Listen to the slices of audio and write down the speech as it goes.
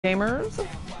Gamers,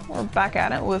 we're back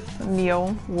at it with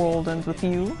Neo World Ends With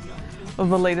You, the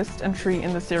latest entry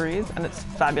in the series, and it's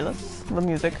fabulous. The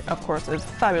music, of course, is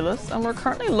fabulous, and we're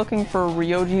currently looking for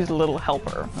Ryoji's little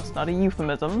helper. That's not a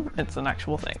euphemism, it's an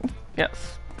actual thing.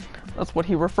 Yes, that's what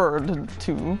he referred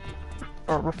to,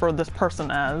 or referred this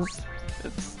person as.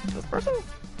 It's this person?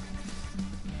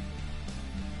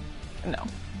 No.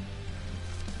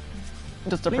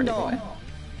 Just a pretty boy.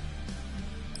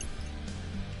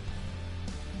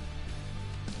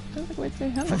 I don't think we'd see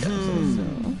him again so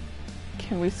soon.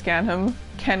 Can we scan him?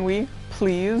 Can we?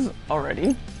 Please?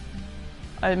 Already?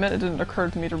 I admit it didn't occur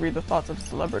to me to read the thoughts of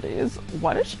celebrities.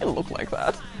 Why does she look like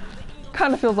that?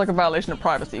 Kinda feels like a violation of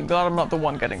privacy. Glad I'm not the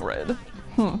one getting rid.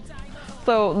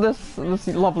 So this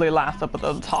lovely lass up at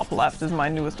the top left is my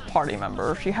newest party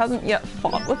member. She hasn't yet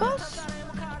fought with us.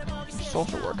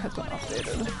 Social work has been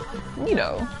updated.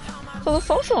 Neato. So the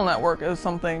social network is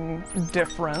something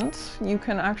different. You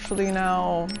can actually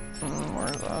now... where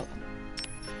is that?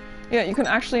 Yeah, you can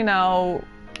actually now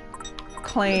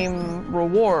claim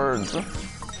rewards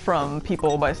from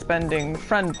people by spending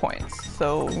friend points.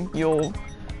 So you'll...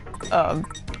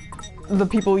 the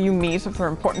people you meet, if they're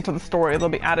important to the story, they'll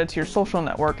be added to your social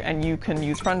network, and you can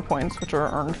use friend points, which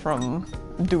are earned from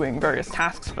doing various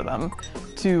tasks for them,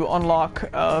 to unlock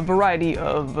a variety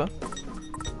of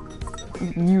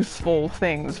useful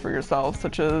things for yourself,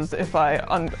 such as if I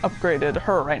upgraded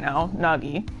her right now,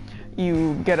 Nagi,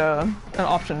 you get an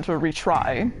option to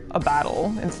retry a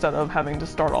battle instead of having to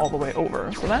start all the way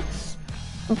over. So that's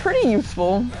pretty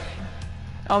useful.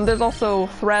 There's also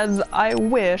threads. I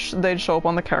wish they'd show up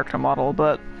on the character model,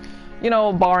 but you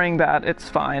know, barring that, it's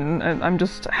fine. And I'm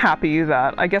just happy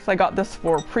that I guess I got this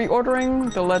for pre-ordering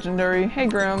the legendary, hey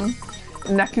Grim,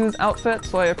 Neku's outfit,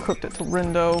 so I equipped it to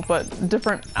Rindo, but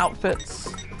different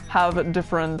outfits have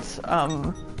different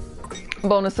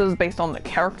bonuses based on the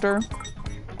character.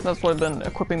 That's what I've been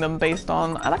equipping them based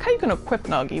on. I like how you can equip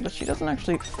Nagi, but she doesn't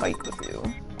actually fight with you.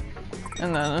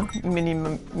 And then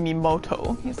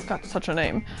Minomoto, he's got such a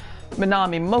name.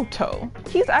 Minamimoto.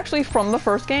 He's actually from the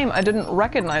first game. I didn't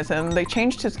recognize him. They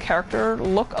changed his character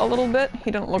look a little bit.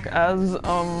 He didn't look as,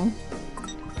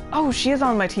 oh, she is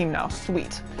on my team now.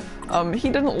 Sweet. He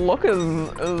didn't look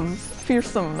as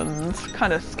fearsome and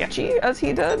kind of sketchy as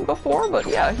he did before, but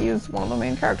yeah, he's one of the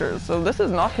main characters. So this is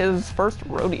not his first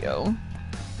rodeo.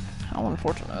 How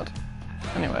unfortunate.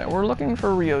 Anyway, we're looking for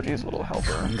Ryoji's little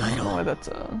helper. I don't know why that's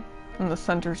in the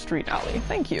center street alley.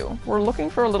 Thank you. We're looking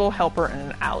for a little helper in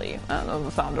an alley. That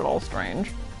doesn't sound at all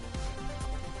strange.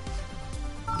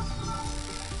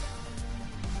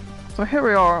 So here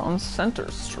we are on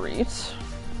Center Street.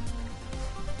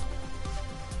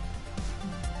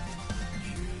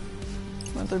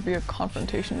 Might there be a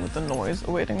confrontation with the noise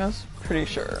awaiting us? Pretty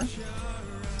sure.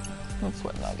 That's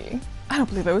what Nagi. I don't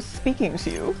believe I was speaking to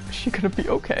you. Is she gonna be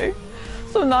okay?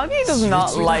 So Nagi does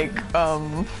not like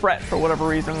fret for whatever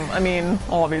reason. I mean,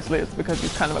 obviously it's because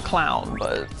he's kind of a clown,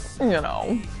 but you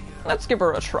know, let's give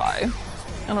her a try.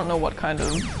 I don't know what kind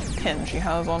of pin she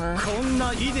has on her.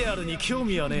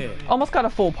 Almost got a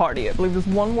full party. I believe there's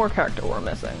one more character we're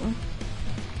missing.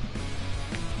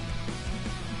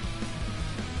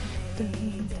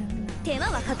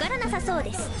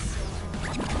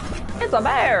 It's a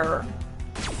bear!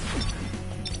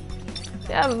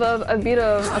 Yeah, I beat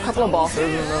a couple of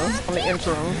bosses on the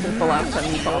interim since the last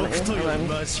time you saw me, and I'm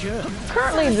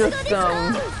currently just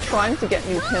trying to get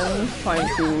new pins, trying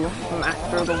to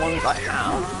master the ones I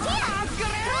have.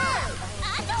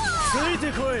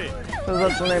 So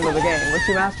that's the name of the game. Once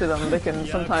you master them, they can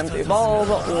sometimes evolve,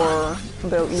 or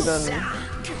they'll even...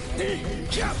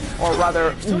 or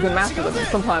rather, you can master them and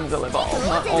sometimes they'll evolve.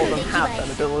 Not all of them have that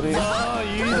ability.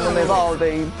 And when they evolve,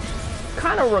 they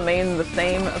kind of remain the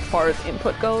same as far as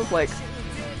input goes. Like,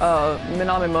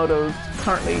 Minamimoto's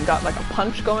currently got like a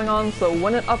punch going on, so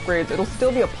when it upgrades, it'll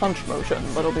still be a punch motion,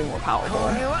 but it'll be more powerful.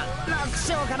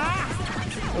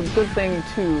 It's a good thing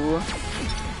to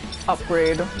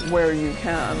upgrade where you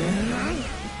can.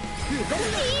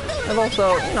 And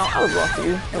also, you know, I was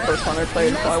lucky the first time I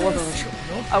played, so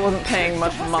I wasn't paying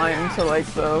much mind to like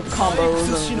the combos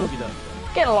and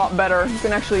get a lot better. You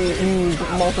can actually use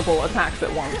multiple attacks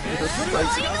at once and just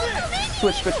like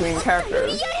switch between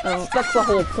characters. And that's the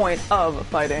whole point of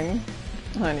fighting.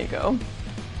 Hi, Nico.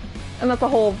 And that's the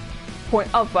whole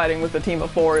point of fighting with a team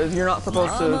of 4 is you're not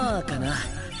supposed to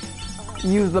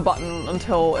use the button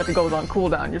until it goes on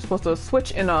cooldown. You're supposed to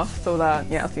switch enough so that,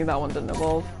 yeah, see, that one didn't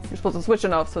evolve. You're supposed to switch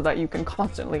enough so that you can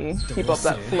constantly keep up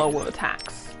that flow of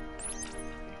attacks.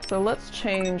 So let's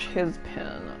change his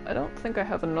pin. I don't think I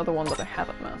have another one that I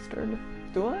haven't mastered.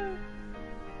 Do I?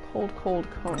 Cold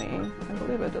Coney. I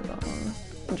believe I did that one.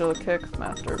 Angelic Kick,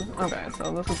 mastered. Okay,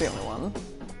 so this is the only one.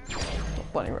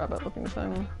 Bunny rabbit looking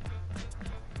thing.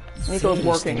 Nico's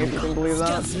working, if you can believe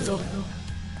that.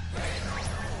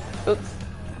 Oops.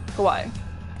 Kawaii.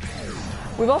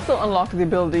 We've also unlocked the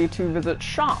ability to visit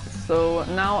shops, so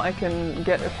now I can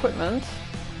get equipment,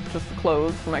 just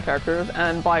clothes for my characters,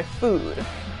 and buy food.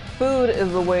 Food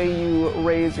is the way you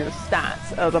raise your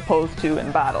stats, as opposed to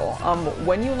in battle.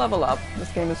 When you level up,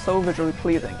 this game is so visually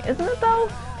pleasing, isn't it though?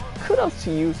 Kudos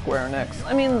to you, Square Enix.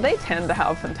 I mean, they tend to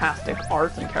have fantastic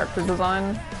art and character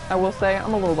design, I will say.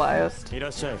 I'm a little biased.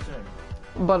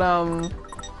 But,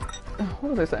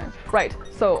 what was I saying? Right,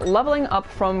 so leveling up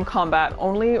from combat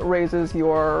only raises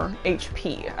your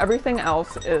HP. Everything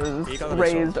else is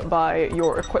raised by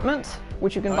your equipment,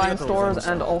 which you can buy in stores,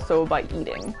 and also by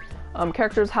eating.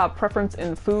 Characters have preference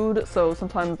in food, so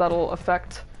sometimes that'll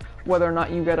affect whether or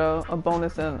not you get a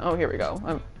bonus in... Oh, here we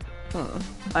go.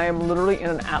 I am literally in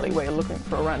an alleyway looking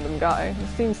for a random guy. This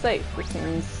seems safe. This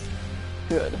seems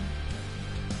good.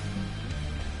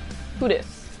 Who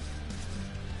dis?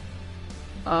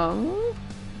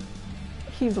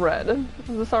 He's red.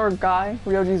 Is this our guy?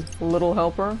 Ryoji's little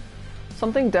helper?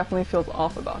 Something definitely feels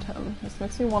off about him. This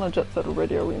makes me want a Jet Set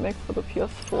Radio remake for the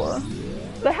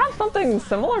PS4. They have something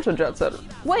similar to Jet Set.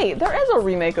 Wait, there is a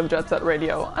remake of Jet Set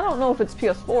Radio. I don't know if it's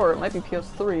PS4, it might be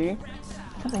PS3.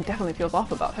 Something definitely feels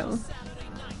off about him.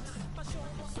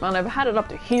 Man, I've had it up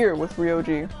to here with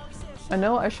Ryoji. I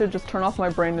know I should just turn off my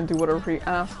brain and do whatever he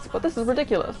asks, but this is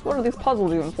ridiculous. What are these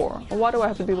puzzles even for? And why do I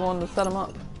have to be the one to set him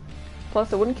up?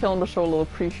 Plus, it wouldn't kill him to show a little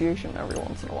appreciation every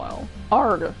once in a while.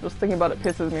 Arg! Just thinking about it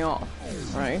pisses me off.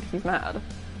 Right? He's mad.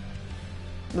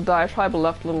 The diatribe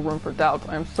left little room for doubt.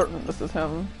 I am certain this is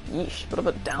him. Yeesh, bit of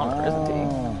a downer, isn't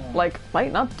he? Like,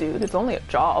 lighten up, dude. It's only a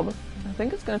job. I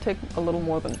think it's gonna take a little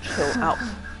more than chill out.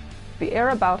 The air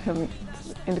about him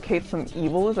indicates some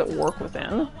evil is at work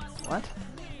within. What?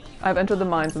 I've entered the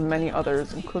minds of many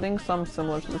others, including some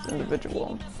similar to this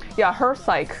individual. Yeah, her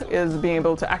psych is being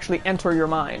able to actually enter your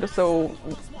mind, so...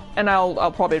 And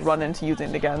I'll probably run into using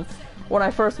it again. When I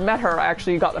first met her, I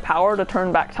actually got the power to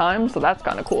turn back time, so that's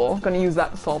kinda cool. Gonna use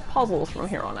that to solve puzzles from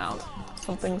here on out.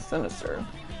 Something sinister.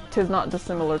 'Tis not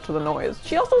dissimilar to the noise.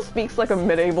 She also speaks like a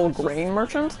medieval grain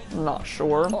merchant? Not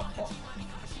sure.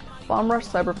 Bomb Rush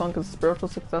Cyberpunk is spiritual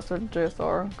successor to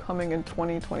JSR, coming in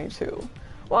 2022.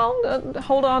 Well,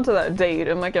 hold on to that date.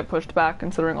 It might get pushed back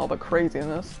considering all the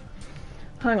craziness.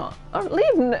 Hang on.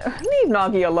 Leave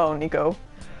Nagi alone, Nico.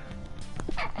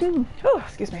 Oh,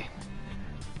 excuse me.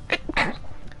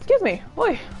 Excuse me.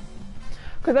 Oi.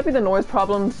 Could that be the noise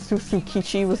problem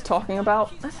Susukichi was talking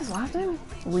about? That's his last name?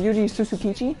 Ryuji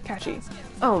Susukichi? Catchy.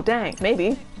 Oh, dang.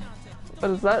 Maybe.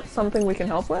 But is that something we can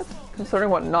help with? Considering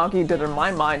what Nagi did in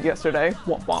my mind yesterday.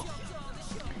 Womp womp.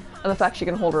 And the fact she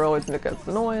can hold her always against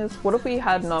the noise. What if we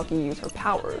had Nagi use her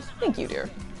powers? Thank you, dear.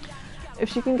 If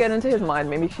she can get into his mind,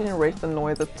 maybe she can erase the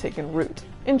noise that's taken root.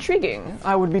 Intriguing.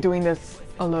 I would be doing this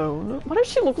alone. What does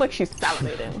she look like she's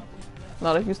salivating?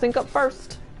 Not if you sync up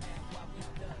first.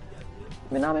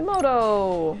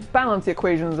 Minamimoto! Balance the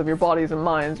equations of your bodies and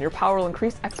minds, and your power will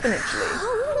increase exponentially.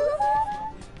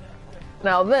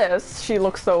 Now this, she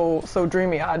looks so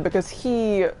dreamy-eyed because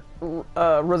he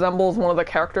resembles one of the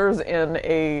characters in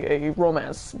a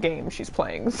romance game she's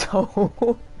playing,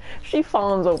 so she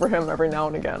fawns over him every now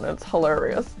and again. It's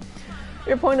hilarious.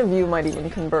 Your point of view might even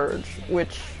converge,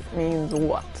 which means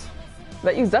what?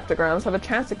 That you Zeptograms have a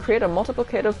chance to create a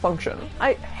multiplicative function.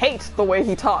 I hate the way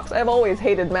he talks. I've always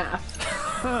hated math.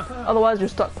 Otherwise you're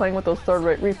stuck playing with those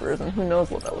third-rate Reapers, and who knows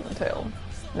what that would entail.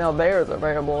 Now there's a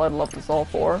variable I'd love to solve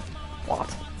for.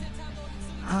 What?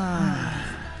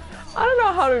 I don't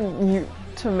know how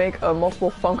to make a multiple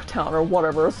funk town or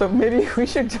whatever, so maybe we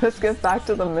should just get back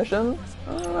to the mission?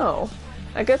 I don't know.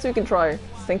 I guess we can try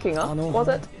syncing up, was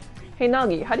it? Hey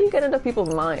Nagi, how do you get into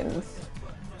people's minds?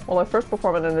 Well, I first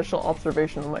perform an initial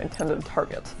observation of my intended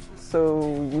target.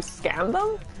 So you scan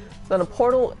them? Then a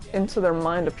portal into their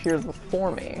mind appears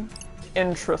before me.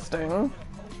 Interesting.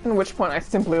 At which point I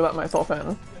simply let myself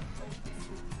in.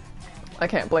 I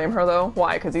can't blame her though.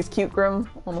 Why? Because he's cute, Grim?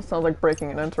 Almost sounds like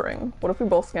breaking and entering. What if we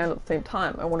both scanned at the same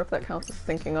time? I wonder if that counts as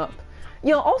syncing up.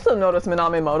 You'll also notice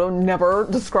Minamimoto never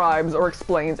describes or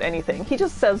explains anything. He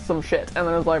just says some shit and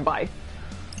then is like, bye.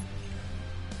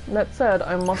 That said,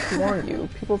 I must warn you,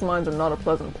 people's minds are not a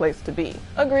pleasant place to be.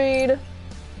 Agreed.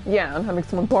 Yeah, and having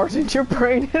someone barge into your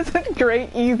brain isn't great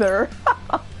either.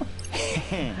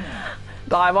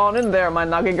 Dive on in there, my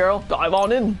Nagi girl. Dive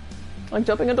on in. Like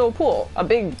jumping into a pool. A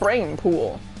big brain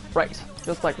pool. Right,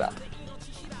 just like that.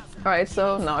 Alright,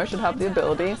 so now I should have the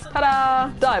ability.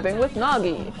 Ta-da! Diving with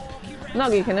Nagi.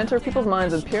 Nagi can enter people's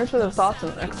minds and peer into their thoughts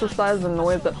and exorcise the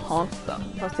noise that haunts them.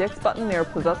 Press the X button near a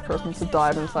possessed person to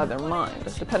dive inside their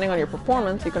mind. Depending on your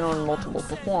performance, you can earn multiple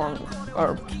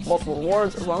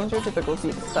rewards as long as your difficulty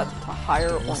is set to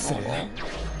higher or normal.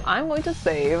 I'm going to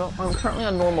save. I'm currently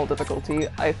on normal difficulty.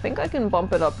 I think I can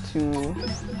bump it up to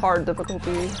hard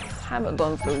difficulty. Haven't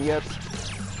done so yet.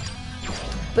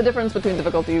 The difference between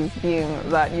difficulties being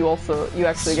that you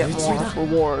actually get more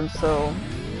rewards, so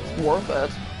it's worth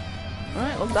it.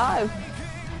 Alright, let's dive.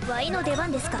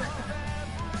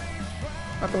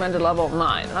 Recommended level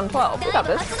 9, and I'm 12. We got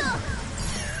this.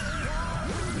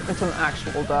 It's an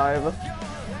actual dive.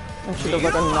 And she does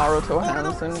like a Naruto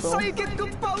hand symbol.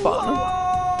 Fun.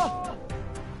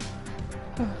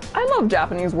 I love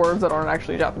Japanese words that aren't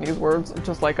actually Japanese words,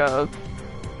 just like an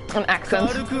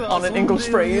accent on an English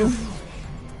phrase.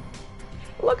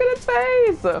 Look at its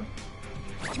face!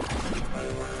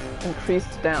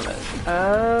 Increased damage.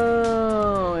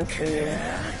 Oh, I see.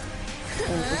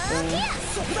 Interesting.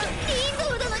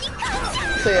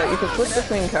 So yeah, you can switch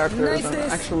between characters and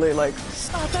actually like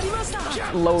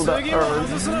load up or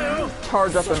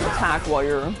charge up an attack while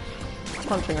you're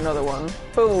punching another one.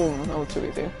 Boom! That was too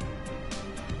easy.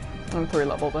 I'm 3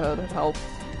 levels ahead, it helps.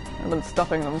 I've been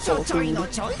stuffing them full of food.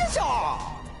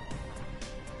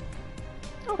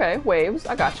 Okay, waves,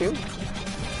 I got you.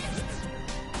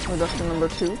 Reduction number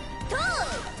 2.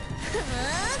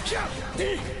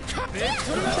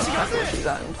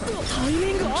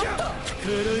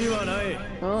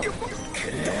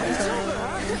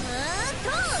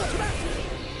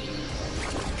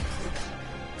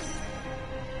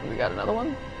 We got another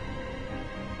one.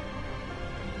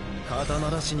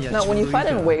 Now, when you fight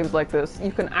in waves like this,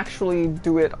 you can actually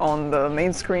do it on the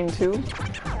main screen too.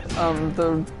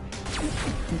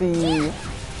 The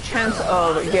chance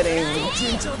of getting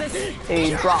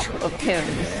a drop of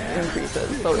pins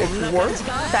increases, so it's worth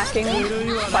stacking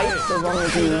fights as long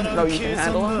as you know you can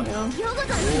handle them, you know?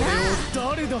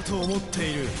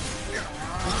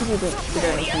 I think you're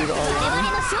guaranteed all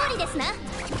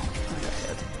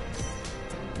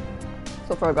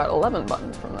So far I got 11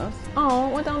 buttons from this. Oh,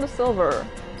 it went down to silver.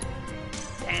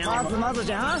 Damn.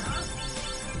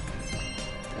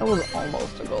 It was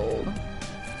almost a gold.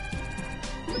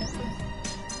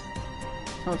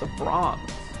 Oh, it's a bronze.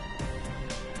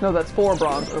 No, that's 4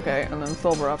 bronze, okay, and then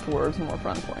silver afterwards, more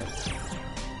friend points.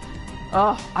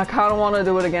 Oh, I kinda wanna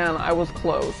do it again. I was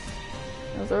close.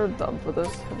 Is there a dub for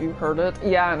this? Have you heard it?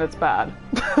 Yeah, and it's bad.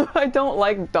 I don't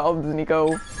like dubs,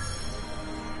 Nico.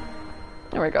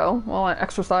 There we go. Well, I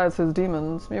exorcised his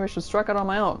demons. Maybe I should strike out on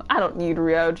my own. I don't need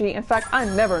Ryoji. In fact, I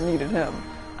never needed him.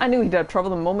 I knew he'd have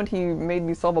trouble the moment he made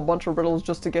me solve a bunch of riddles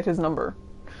just to get his number.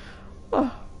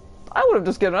 I would have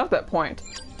just given up at that point.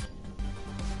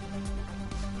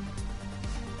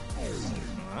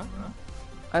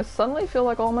 I suddenly feel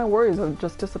like all my worries have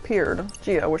just disappeared.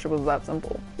 Gee, I wish it was that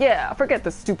simple. Yeah, forget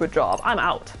this stupid job. I'm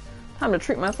out. Time to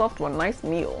treat myself to a nice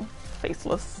meal.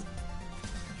 Faceless.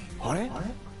 I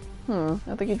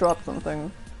think he dropped something.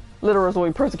 Litterers will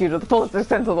be persecuted to the fullest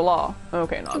extent of the law.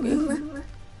 Okay, Nagi.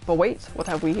 But wait, what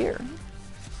have we here?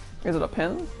 Is it a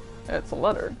pin? It's a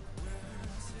letter.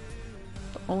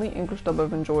 The only English dub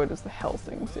I've enjoyed is the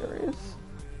Hellsing series.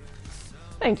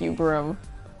 Thank you, Grim.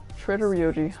 Trader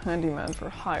Ryoji, handyman for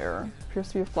hire. Appears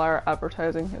to be a flyer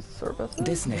advertising his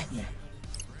services.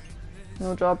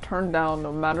 No job turned down,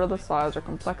 no matter the size or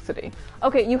complexity.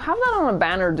 Okay, you have that on a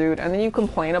banner, dude, and then you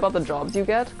complain about the jobs you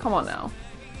get? Come on now.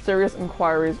 Serious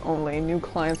inquiries only. New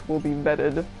clients will be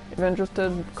vetted. If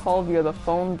interested, call via the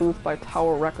phone booth by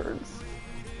Tower Records.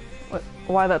 What?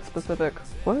 Why that specific?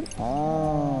 What?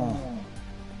 Oh.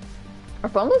 Are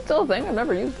phone booths still a thing? I've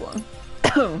never used one.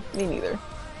 Me neither.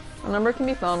 A number can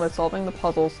be found by solving the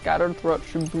puzzles scattered throughout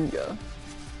Shibuya.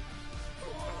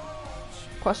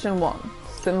 Question 1.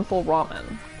 Sinful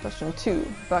ramen. Question 2.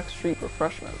 Backstreet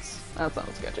refreshments. That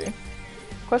sounds sketchy.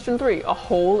 Question 3. A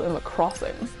hole in the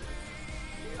crossing.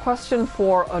 Question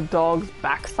 4. A dog's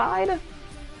backside.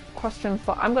 Question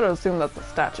 5. I'm gonna assume that's a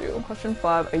statue. Question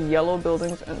 5. A yellow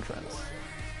building's entrance.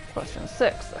 Question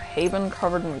 6. A haven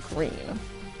covered in green.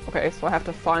 Okay, so I have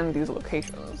to find these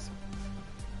locations.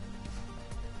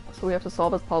 So we have to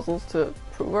solve his puzzles to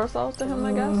prove ourselves to him,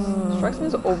 I guess? Strikes me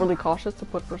as overly cautious to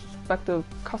put prospective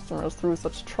customers through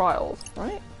such trials,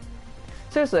 right?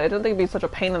 Seriously, I didn't think it'd be such a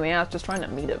pain in the ass just trying to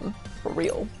meet him. For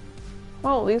real.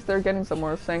 Well, at least they're getting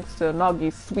somewhere thanks to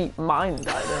Nagi's sweet mind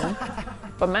diving.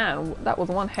 But man, that was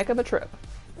one heck of a trip.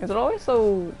 Is it always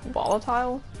so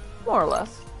volatile? More or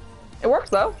less. It works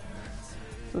though.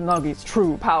 This is Nagi's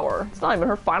true power. It's not even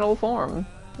her final form.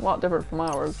 A lot different from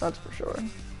ours, that's for sure.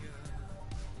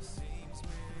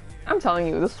 I'm telling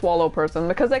you, this swallow person,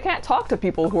 because they can't talk to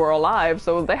people who are alive,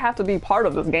 so they have to be part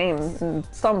of this game in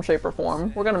some shape or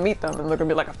form. We're gonna meet them, and they're gonna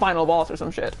be like a final boss or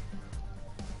some shit.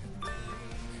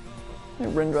 Hey,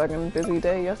 Rin Dragon, busy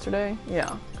day yesterday?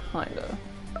 Yeah, kinda.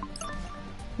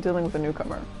 Dealing with a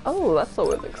newcomer. Oh, that's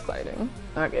always exciting.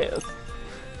 I guess.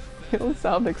 You don't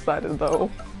sound excited, though.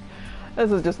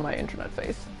 This is just my internet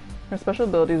face. Her special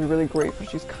ability is really great, but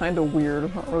she's kinda weird.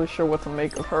 I'm not really sure what to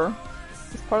make of her.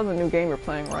 It's part of the new game you're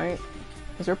playing, right?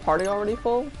 Is your party already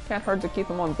full? Can't hurt to keep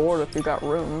them on board if you got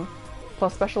room.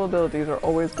 Plus, special abilities are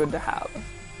always good to have.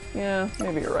 Yeah,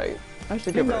 maybe you're right. I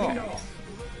should give her a chance.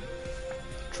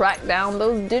 Track down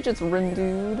those digits, Rin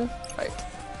dude. Right.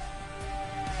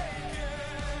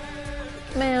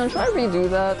 Man, should I redo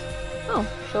that? Oh,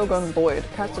 Shogun Void.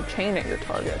 Cast a chain at your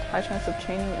target. High chance of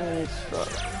chaining enemies struck.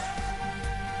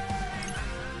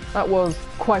 That was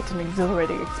quite an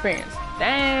exhilarating experience.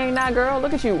 Dang, nah girl,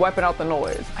 look at you wiping out the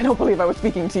noise. I don't believe I was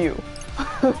speaking to you.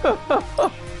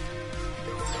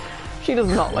 She does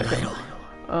not like it.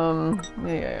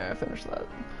 Yeah, I finished that.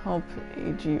 Help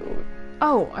AGO.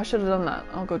 Oh, I should have done that.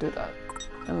 I'll go do that.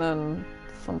 And then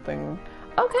something.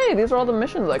 Okay, these are all the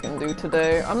missions I can do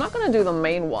today. I'm not gonna do the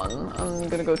main one. I'm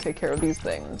gonna go take care of these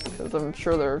things, because I'm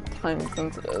sure they're time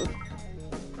sensitive.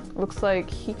 Looks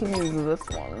like he can use this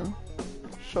one.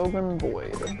 Shogun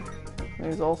Void. And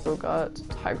he's also got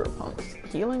Tiger Pumps.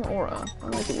 Healing Aura. I'll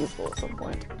make it useful at some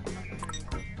point.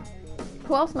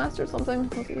 Who else mastered something?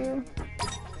 Was it you?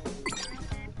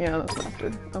 Yeah, that's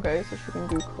mastered. Okay, so she can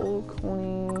do Cold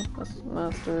Coney. That's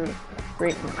mastered.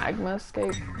 Great Magma Escape.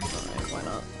 Alright, why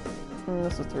not? And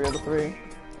this is 3 out of 3.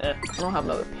 I don't have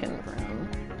another pin for him.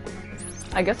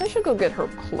 I guess I should go get her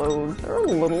clothes. They're a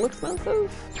little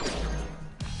expensive.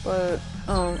 But,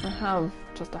 I have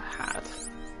just a hat.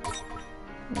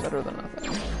 Better than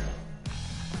nothing.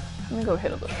 Let me go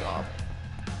hit up the shop.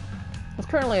 Because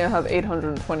currently I have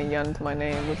 820 yen to my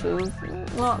name, which is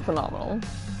not phenomenal.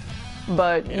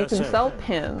 But you can sell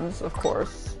pins, of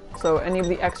course. So any of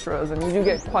the extras, and you do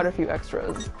get quite a few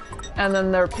extras. And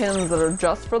then there are pins that are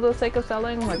just for the sake of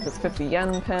selling, like this 50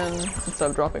 yen pin,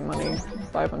 instead of dropping money,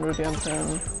 500 yen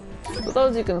pin. So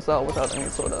those you can sell without any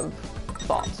sort of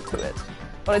thought to it.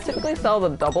 But I typically sell the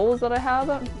doubles that I have,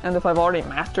 and if I've already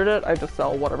mastered it, I just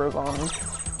sell whatever's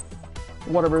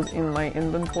in my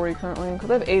inventory currently,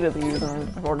 because I have 8 of these and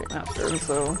I've already mastered,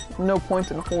 so no point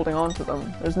in holding on to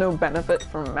them. There's no benefit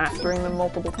from mastering them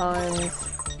multiple times.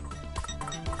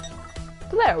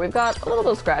 So there, we've got a little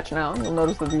bit of scratch now. You'll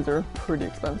notice that these are pretty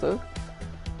expensive.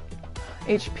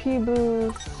 HP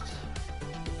boost.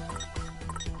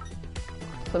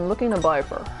 So I'm looking to buy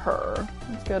for her.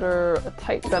 Let's get her a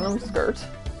tight denim skirt.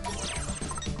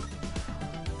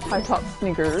 High top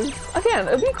sneakers. Again,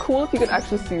 it'd be cool if you could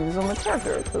actually see these on the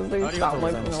character, because they sound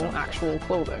like, you know, actual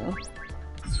clothing.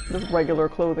 Just regular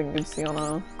clothing you'd see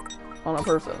on a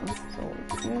person. So,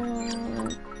 yeah.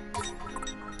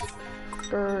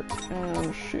 Skirt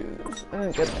and shoes. I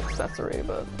didn't get an accessory,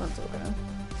 but that's okay.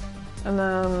 And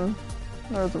then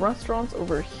there's restaurants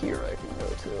over here I can go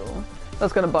to.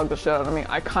 That's gonna bug the shit out of me.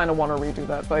 I kind of want to redo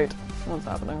that fight. What's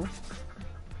happening?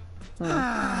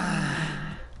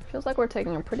 Feels like we're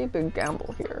taking a pretty big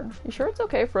gamble here. You sure it's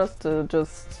okay for us to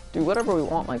just do whatever we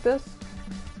want like this?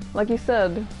 Like you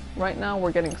said, right now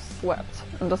we're getting swept,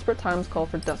 and desperate times call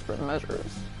for desperate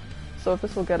measures. So if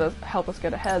this will help us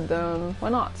get ahead, then why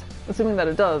not? Assuming that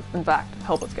it does, in fact,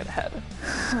 help us get ahead.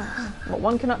 But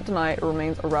one cannot deny it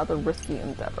remains a rather risky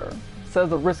endeavor. Says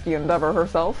the risky endeavor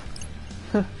herself.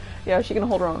 Yeah, she can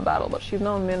hold her own battle, but she's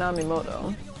no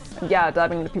Minamimoto. And yeah,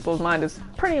 diving into people's mind is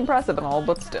pretty impressive and all,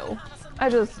 but still. I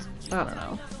don't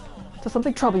know. Does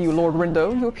something trouble you, Lord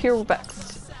Rindo? You appear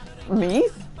vexed. Me?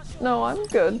 No, I'm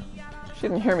good. She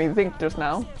didn't hear me think just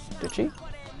now, did she?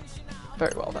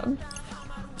 Very well then.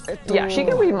 Yeah, she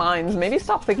can read minds. Maybe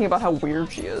stop thinking about how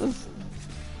weird she is.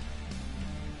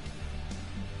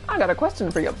 I got a question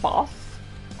for you, boss.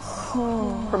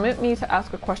 Permit me to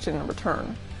ask a question in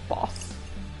return, boss.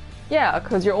 Yeah,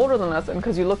 because you're older than us and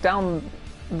because you look down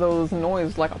those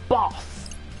noise like a boss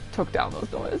took down those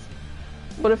noise.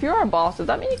 But if you're our boss, does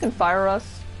that mean you can fire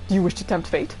us? Do you wish to tempt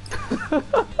fate?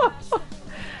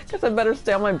 Guess I better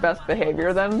stay on my best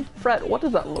behavior then. Fred, what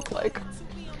does that look like?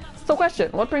 So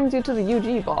question, what brings you to the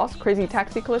UG, boss? Crazy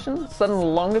taxi collision? Sudden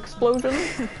lung explosion?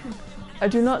 I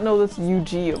do not know this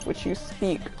UG of which you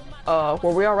speak.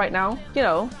 Where we are right now? You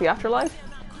know, the afterlife?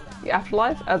 The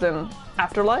afterlife? As in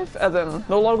afterlife? As in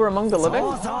no longer among the living?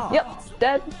 Yep,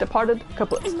 dead, departed,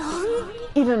 kaput.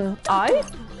 Even I?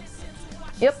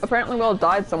 Yep, apparently we all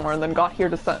died somewhere and then got here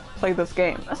to play this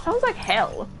game. That sounds like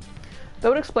hell. That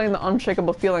would explain the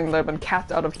unshakable feeling that I've been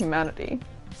cast out of humanity.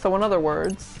 So in other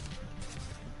words,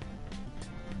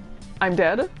 I'm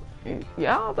dead?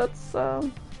 Yeah, that's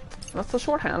the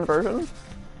shorthand version.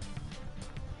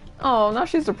 Oh, now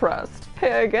she's depressed.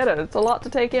 Hey, I get it. It's a lot to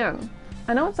take in.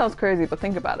 I know it sounds crazy, but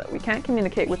think about it. We can't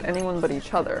communicate with anyone but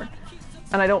each other.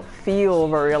 And I don't feel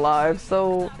very alive,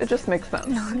 so it just makes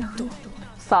sense.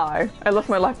 Sigh. I left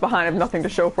my life behind. I have nothing to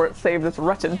show for it save this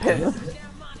wretched pin.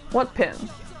 What pin?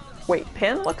 Wait,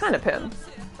 pin? What kind of pin?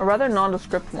 A rather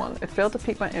nondescript one. It failed to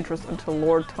pique my interest until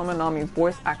Lord Tomonami's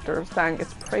voice actor sang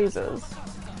its praises.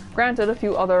 Granted, a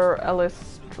few other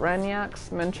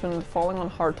Elistraniacs mentioned falling on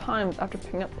hard times after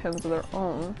picking up pins of their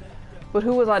own. But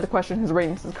who was I to question his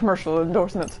ratings and commercial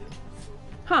endorsements?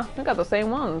 Huh, I got the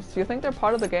same ones. Do you think they're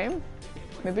part of the game?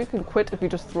 Maybe you can quit if you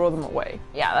just throw them away.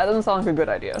 Yeah, that doesn't sound like a good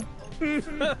idea.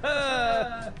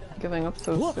 Giving up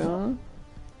so soon?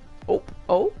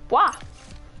 Oh, wah!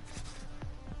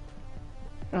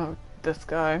 Oh, this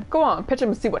guy. Go on, pitch him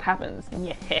and see what happens.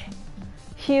 Yeah.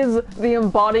 He's the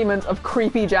embodiment of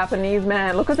creepy Japanese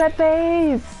man. Look at that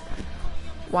face!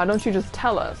 Why don't you just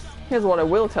tell us? Here's what I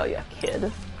will tell you,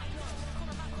 kid.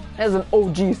 As an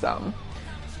OG sound.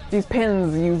 These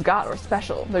pins you've got are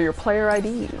special. They're your player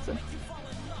IDs.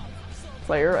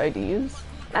 Player IDs?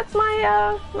 That's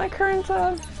my, my current,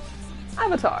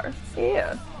 avatar.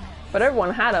 Yeah. But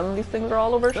everyone had them. These things are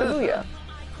all over Shibuya.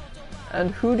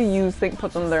 And who do you think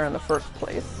put them there in the first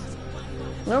place?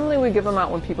 Normally we give them out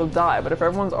when people die, but if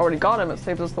everyone's already got them, it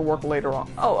saves us the work later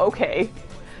on. Oh, okay.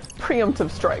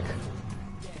 Preemptive strike.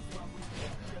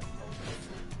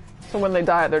 So when they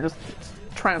die, they're just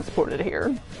transported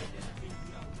here.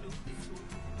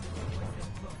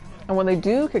 And when they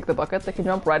do kick the bucket, they can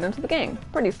jump right into the game.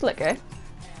 Pretty slick, eh?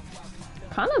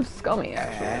 Kind of scummy,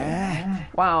 actually.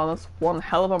 Wow, that's one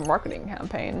hell of a marketing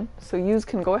campaign. So yous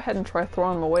can go ahead and try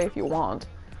throwing them away if you want.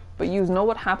 But yous know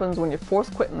what happens when you force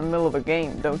quit in the middle of a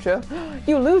game, don't you?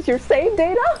 You lose your save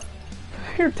data?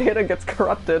 Your data gets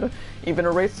corrupted, even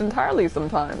erased entirely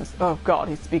sometimes. Oh god,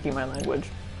 he's speaking my language.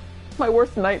 My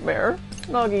worst nightmare.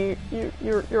 Nagi,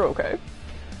 you're okay.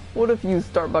 What if you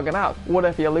start bugging out? What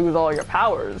if you lose all your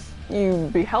powers?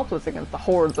 You'd be helpless against the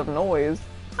hordes of noise.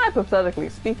 Hypothetically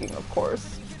speaking, of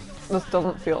course. This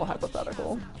doesn't feel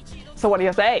hypothetical. So what do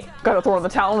you say? Gotta throw in the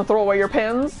towel and throw away your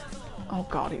pins? Oh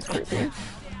god, he's creepy.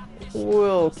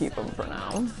 We'll keep him for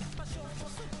now.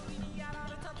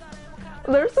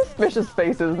 Their suspicious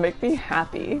faces make me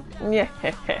happy. Yeah,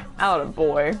 atta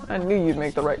boy. I knew you'd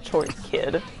make the right choice,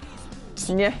 kid.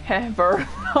 Never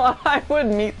thought I would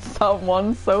meet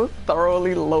someone so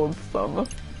thoroughly loathsome.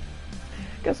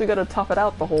 Guess we gotta tough it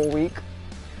out the whole week.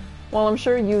 Well, I'm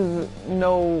sure you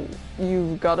know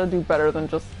you've gotta do better than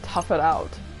just tough it out.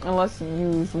 Unless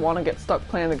you want to get stuck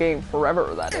playing the game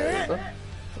forever, that is.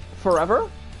 Forever?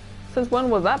 Since when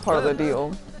was that part of the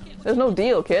deal? There's no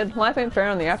deal, kid. Life ain't fair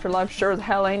and the afterlife sure as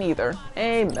hell ain't either.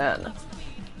 Amen.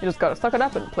 You just gotta suck it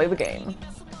up and play the game.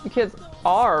 You kids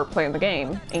are playing the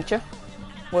game, ain't you?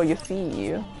 Well, you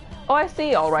see. Oh, I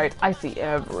see, alright. I see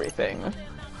everything.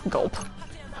 Gulp.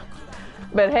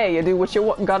 But hey, you do what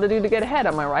you gotta do to get ahead,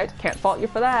 am I right? Can't fault you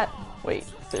for that. Wait,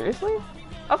 seriously?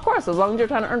 Of course, as long as you're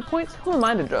trying to earn points, who am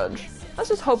I to judge? Let's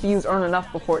just hope you earn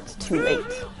enough before it's too late.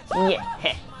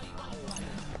 Yeah.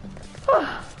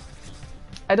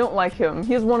 I don't like him.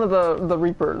 He's one of the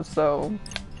Reapers, so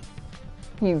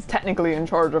he's technically in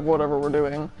charge of whatever we're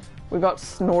doing. We got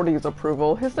Snorty's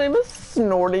approval. His name is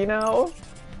Snorty now.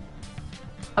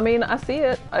 I mean, I see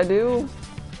it. I do.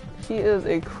 He is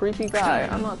a creepy guy.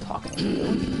 I'm not talking to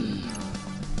you.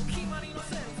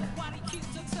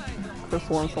 Chris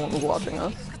sworn someone was watching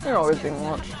us. You're always being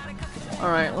watched.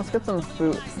 Alright, let's get some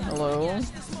food. Hello?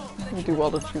 You do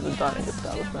well to choose a dining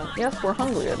establishment. Yes, we're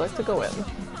hungry. I'd like to go in.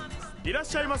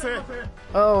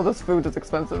 Oh, this food is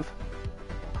expensive.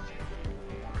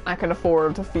 I can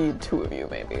afford to feed 2 of you,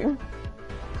 maybe.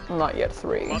 Not yet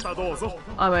 3.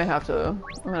 I might have to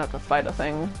fight a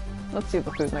thing. Let's see if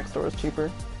the food next door is cheaper.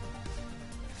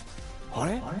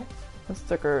 The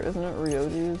sticker, isn't it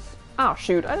Ryoji's? Oh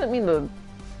shoot, I didn't mean to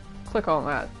click on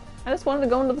that. I just wanted to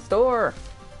go into the store.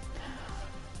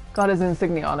 Got his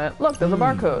insignia on it. Look, there's a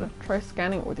barcode. Try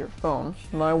scanning it with your phone.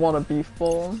 And I want to be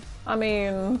full. I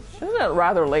mean, isn't it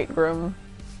rather late, Grim?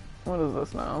 What is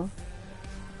this now?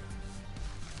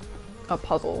 A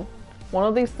puzzle. One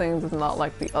of these things is not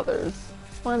like the others.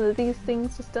 One of these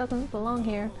things just doesn't belong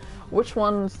here. Which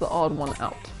one's the odd one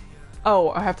out?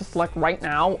 Oh, I have to select right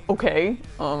now? Okay.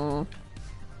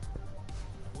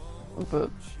 The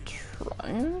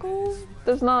triangle?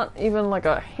 There's not even like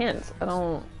a hint.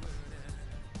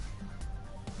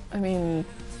 I mean,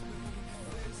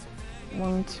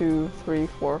 1, 2, 3,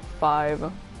 4,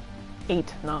 5.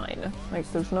 8, 9.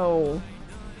 Like, there's no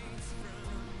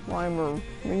rhyme or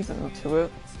reason to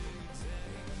it.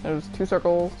 There's 2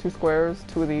 circles, 2 squares,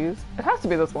 2 of these. It has to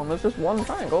be this one. There's just 1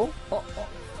 triangle. Oh, oh.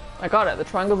 I got it. The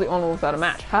triangle's the only one without a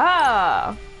match.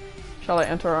 Ha! Shall I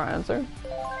enter our answer?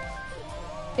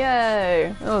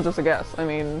 Yay! That was just a guess. I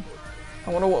mean, I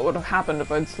wonder what would have happened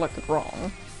if I'd selected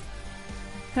wrong.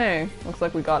 Hey, looks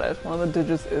like we got it. One of the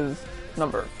digits is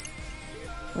number.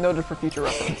 Noted for future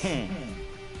reference.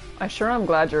 I sure am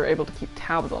glad you're able to keep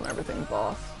tabs on everything,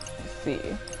 boss. Let's see.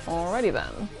 Alrighty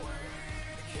then.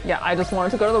 Yeah, I just wanted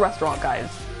to go to the restaurant, guys.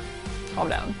 Calm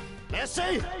down.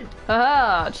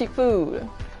 Haha, cheap food.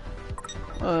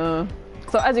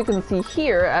 So as you can see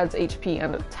here, adds HP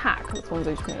and attack. This one's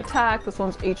HP and attack, this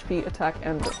one's HP, attack,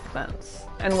 and defense.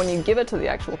 And when you give it to the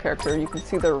actual character, you can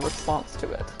see their response to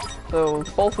it. So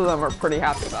both of them are pretty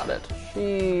happy about it.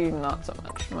 She, not so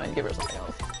much. I might give her something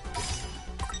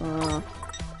else.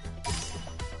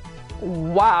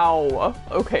 Wow!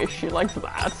 Okay, she likes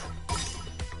that.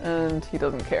 And he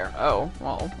doesn't care. Oh,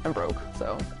 well, I'm broke,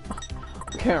 so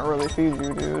I can't really feed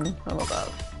you, dude. How about that?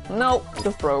 Nope,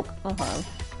 just broke. Okay.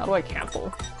 How do I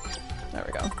cancel? There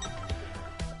we go.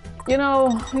 You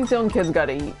know, these young kids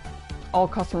gotta eat. All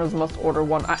customers must order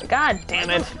one. God damn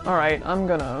it! Alright, I'm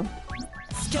gonna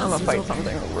fight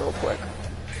something real quick.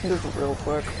 This is real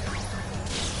quick.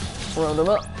 Round them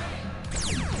up.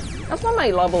 That's why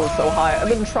my level is so high. I've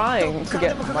been trying to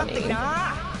get money,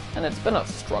 and it's been a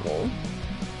struggle.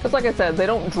 Because like I said, they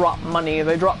don't drop money,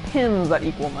 they drop pins that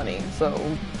equal money. So,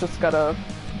 just gotta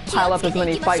pile up as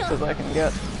many fights as I can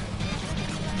get.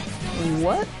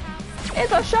 What?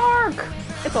 It's a shark!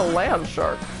 It's a land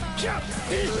shark.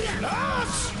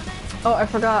 Oh, I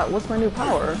forgot. What's my new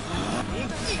power?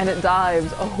 And it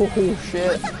dives. Oh,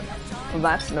 shit.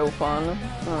 That's no fun.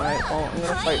 Alright, well, I'm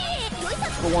gonna fight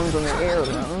the ones in the air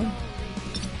then.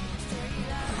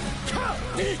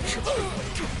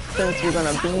 Since you're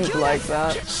gonna be like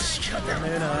that.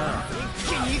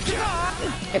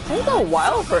 It takes a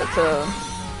while for it to...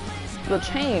 the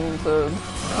chain to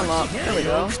come up. There we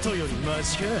go.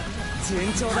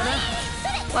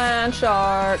 Land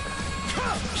shark.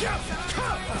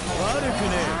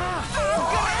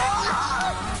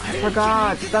 I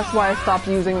forgot. That's why I stopped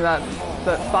using that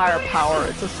firepower.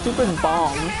 It's a stupid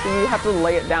bomb, so you have to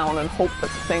lay it down and hope that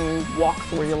the thing walks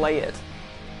where you lay it.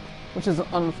 Which is an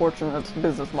unfortunate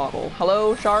business model.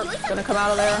 Hello, shark? Gonna come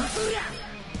out of there?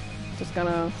 Just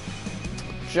gonna...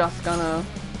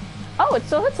 Oh, it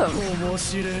still hits him!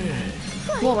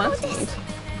 Well, that's neat.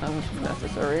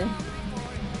 Unnecessary.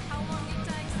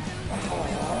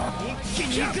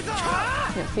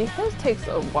 Yeah, see, his takes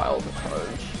a while to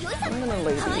charge. I'm gonna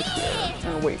lay these here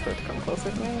and wait for it to come closer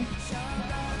to me.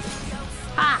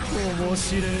 Ah!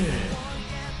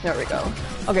 There we go.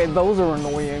 Okay, those are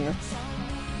annoying.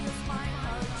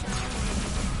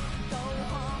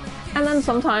 And then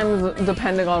sometimes,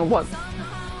 depending on what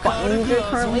buttons you're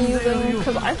currently using,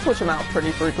 because I switch them out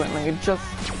pretty frequently, just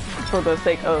for the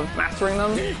sake of mastering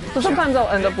them. So sometimes I'll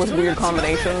end up with weird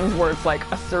combinations where it's like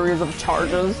a series of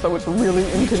charges, so it's really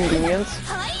inconvenient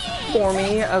for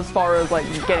me as far as like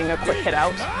getting a quick hit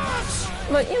out.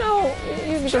 But you know,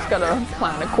 you just gotta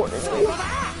plan accordingly.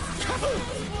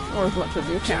 Or as much as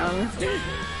you can.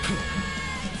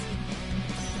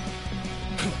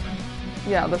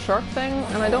 Yeah, the shark thing,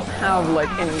 and I don't have like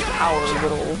any power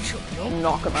that'll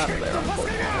knock him out of there,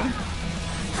 unfortunately.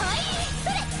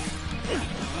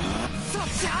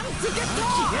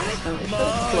 And they should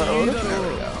explode. There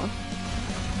we go.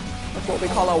 That's what we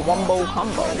call a wombo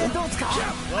combo.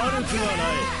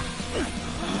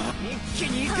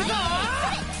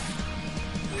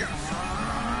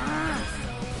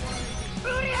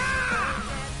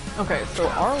 Okay, so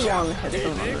R1 hits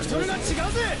him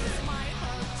underneath.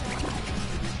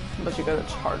 But you gotta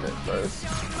charge it first.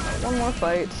 Right, one more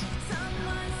fight.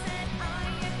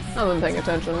 I've been paying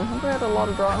attention. I had a lot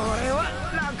of draw.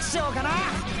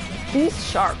 These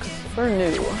sharks, they're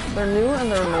new. They're new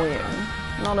and they're annoying.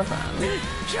 Not a fan.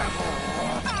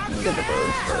 Get the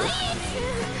birds first.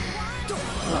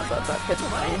 Not that that hits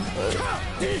them, but...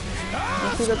 You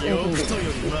see that's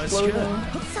inconvenient. The explosion.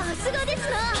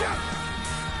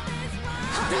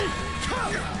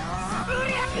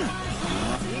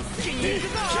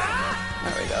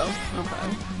 There we go. Okay.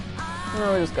 No,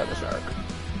 we just got the shark.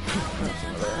 That's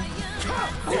another...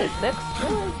 Only 6?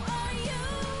 Really?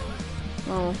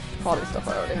 Oh, probably stuff I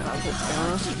already have.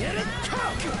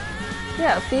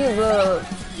 Yeah, see, the...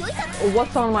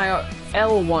 What's on my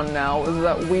L1 now is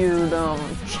that weird,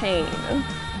 chain.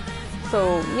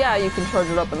 So yeah, you can charge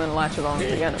it up and then latch it onto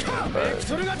the enemy, but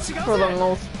for the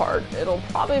most part, it'll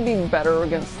probably be better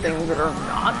against things that are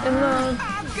not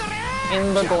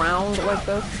in the ground like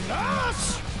this.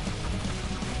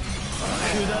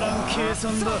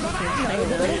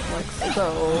 Like so,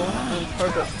 and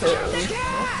charge up his.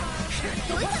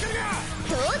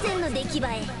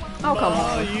 Oh, come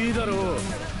on.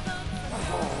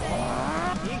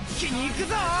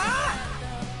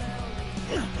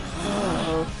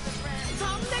 Oh.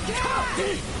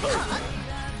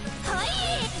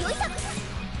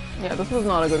 Yeah, this was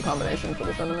not a good combination for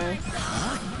this enemy.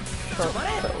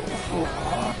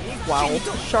 Wow.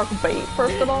 Shark bait,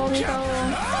 first of all, Nico.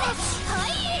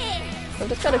 I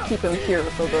just gotta keep him here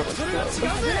so they'll explode.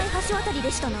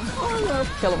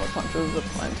 Kill him with punches, that's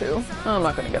fine too. I'm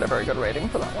not gonna get a very good rating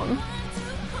for that one.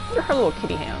 Look at her little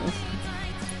kitty hands.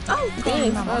 Oh,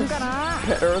 geez, that's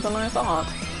better than I thought.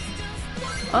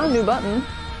 Oh, new button.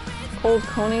 Cold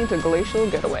Coney to Glacial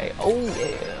Getaway. Oh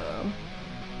yeah.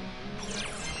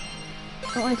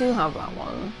 Oh, I do have that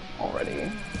one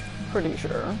already. Pretty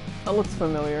sure. That looks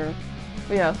familiar.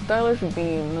 But yeah, Stylish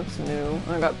Beam, that's new.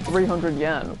 I got 300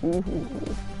 yen. Ooh.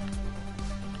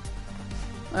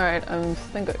 Alright, I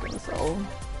think I can sell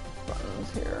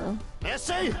buttons here.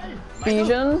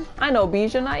 Bijan? I know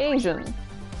Bijan, I Asian.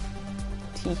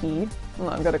 Teehee. Hold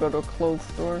on, I've gotta go to a clothes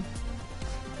store.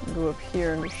 Go up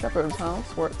here in the shepherd's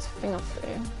house where it's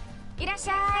fancy.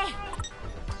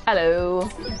 Hello.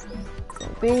 So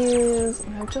these, I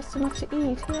have just enough to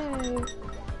eat, yay.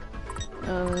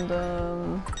 And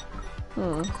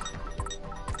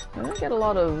I didn't get a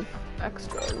lot of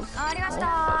extras.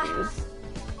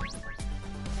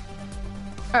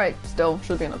 Alright, still,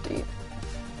 should be enough to eat.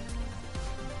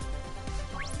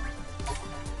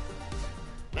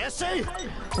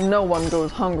 No one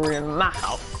goes hungry in my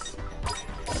house.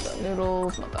 I got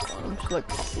noodles, not that one. She's like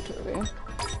topsy-turvy.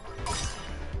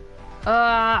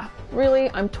 Really?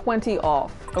 I'm 20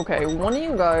 off. Okay, one of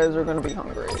you guys are gonna be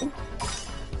hungry.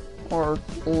 Or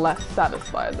less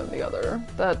satisfied than the other.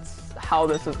 That's how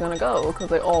this is gonna go, because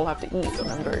they all have to eat and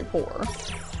I'm very poor.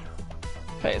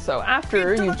 Okay, so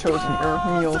after you've chosen your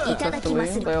meal successfully,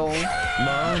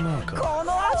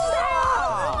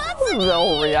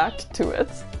 they'll react to it.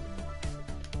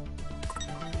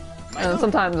 And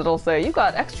sometimes it'll say, you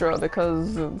got extra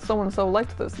because so-and-so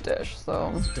liked this dish,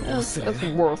 so it's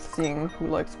worth seeing who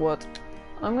likes what.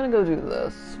 I'm gonna go do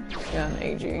this. Again,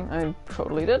 AG. I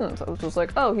totally didn't. I was just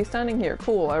like, oh, he's standing here.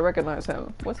 Cool, I recognize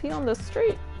him. Was he on this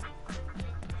street?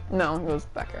 No, he was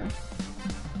back here.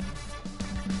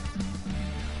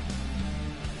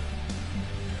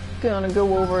 Gonna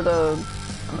go over to,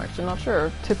 I'm actually not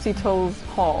sure, Tipsy Toes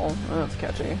Hall. Oh, that's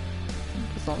catchy.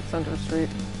 Just on Center Street.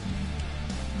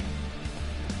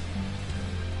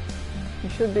 He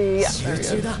should be, yeah, there he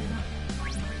is.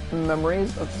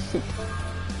 Memories of soup.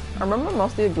 I remember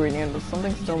most of the ingredient, but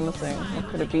something's still missing. What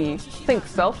could it be? Think,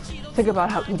 self. Think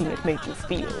about how eating it made you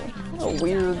feel. What a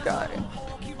weird guy.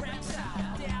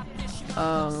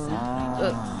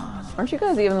 Aren't you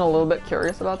guys even a little bit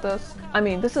curious about this? I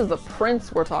mean, this is the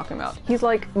prince we're talking about. He's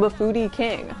like the foodie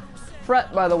king.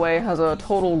 Fret, by the way, has a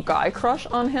total guy crush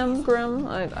on him, Grim.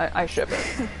 I ship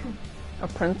it. A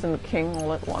prince and a king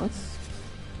all at once.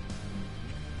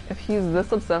 If he's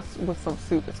this obsessed with some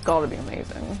soup, it's gotta be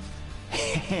amazing.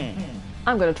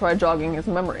 I'm gonna try jogging his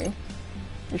memory.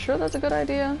 You sure that's a good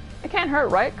idea? It can't hurt,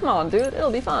 right? Come on, dude,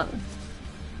 it'll be fun.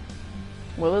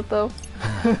 Will it, though?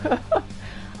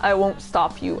 I won't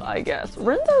stop you, I guess.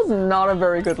 Rindo's not a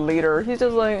very good leader. He's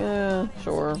just like,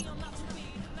 sure.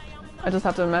 I just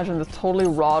have to imagine this totally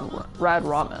rad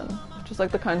ramen. Just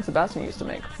like the kind Sebastian used to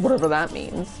make. Whatever that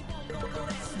means.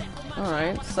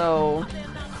 Alright, so...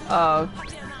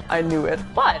 I knew it.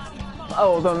 But!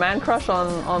 Oh, the man crush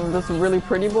on this really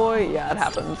pretty boy? Yeah, it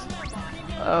happens.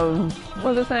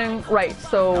 What was I saying? Right,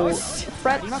 so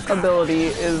Fret's ability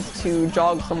is to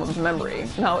jog someone's memory.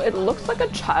 Now, it looks like a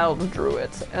child drew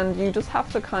it, and you just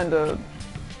have to kind of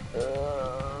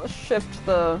shift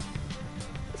the...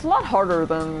 It's a lot harder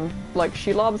than, like,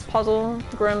 Shelob's puzzle,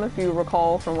 Grim, if you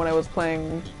recall from when I was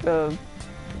playing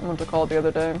what to call it the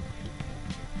other day.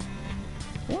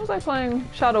 What was I playing?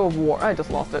 Shadow of War. I just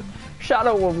lost it.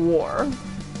 Shadow of War.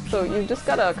 So you just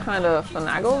gotta kind of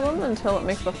finagle them until it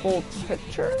makes the full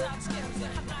picture.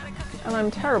 And I'm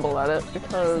terrible at it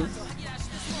because...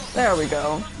 There we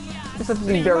go. You just have to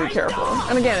be very careful.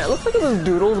 And again, it looks like it was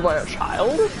doodled by a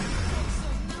child.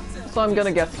 So I'm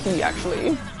gonna guess he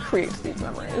actually creates these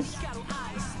memories.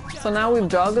 So now we've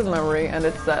jogged his memory and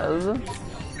it says...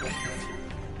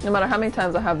 No matter how many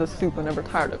times I have this soup, I'm never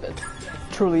tired of it.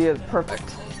 It truly is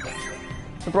perfect.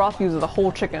 The broth uses a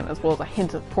whole chicken as well as a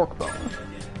hint of pork bone.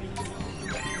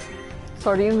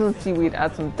 Sardines and seaweed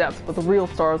add some depth, but the real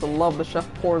star is the love the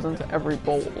chef pours into every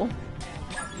bowl.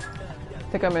 I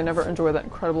think I may never enjoy that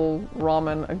incredible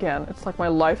ramen again. It's like my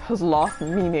life has lost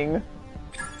meaning.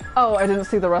 Oh, I didn't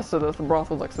see the rest of this. The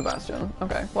broth was like Sebastian.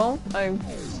 Okay, well, I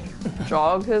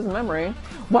jogged his memory.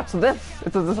 What's this?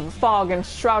 It's as if a fog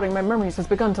enshrouding my memories has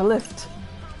begun to lift.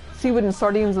 Seaweed and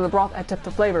sardines in the broth add depth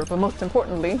of flavor, but most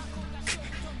importantly,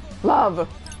 love.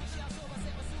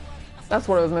 That's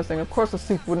what I was missing. Of course the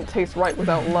soup wouldn't taste right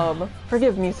without love.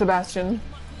 Forgive me, Sebastian.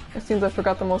 It seems I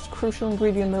forgot the most crucial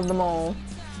ingredient of them all.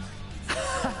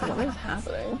 What is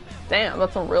happening? Damn,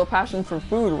 that's some real passion for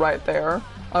food right there.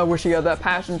 I wish he had that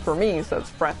passion for me, says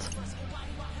Fret.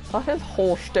 Thought his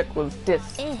whole shtick was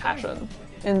dis-passion.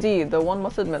 Indeed, though one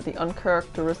must admit the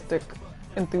uncharacteristic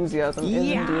enthusiasm is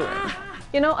endearing.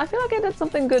 You know, I feel like I did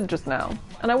something good just now,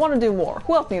 and I want to do more.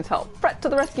 Who else needs help? Fret to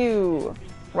the rescue!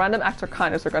 Random acts of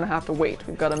kindness are gonna have to wait.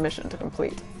 We've got a mission to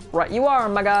complete. Right you are,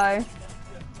 my guy!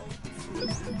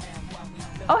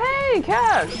 Oh hey,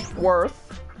 cash! Worth.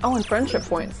 Oh, and friendship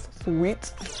points.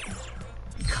 Sweet.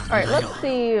 Alright, let's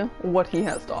see what he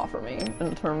has to offer me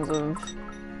in terms of...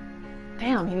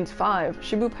 Damn, he needs 5.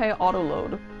 Shibuya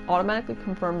autoload. Automatically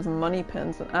confirms money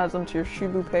pins and adds them to your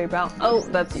Shibuya balance. Oh,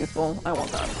 that's useful. I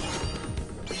want that.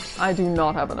 I do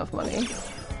not have enough money.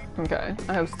 Okay,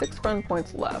 I have 6 friend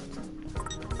points left.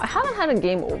 I haven't had a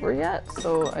game over yet,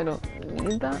 so I don't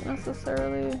need that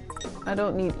necessarily. I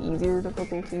don't need easier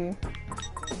difficulty.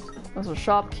 There's a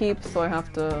shopkeep, so I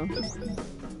have to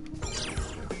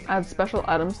add special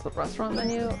items to the restaurant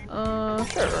menu.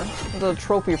 Sure. There's a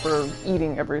trophy for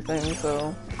eating everything,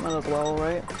 so might as well,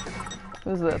 right?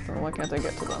 Who's this, and why can't I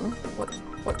get to them?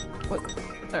 What?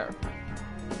 There.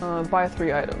 Buy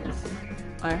 3 items.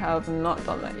 I have not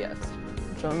done that yet.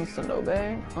 Jun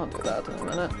Sonobe? I'll do that in a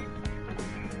minute.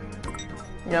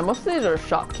 Yeah, most of these are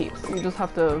shopkeeps. You just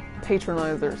have to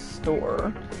patronize their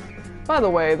store. By the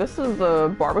way, this is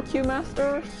the barbecue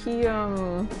master. He,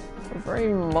 a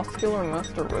very muscular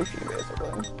Master Roshi,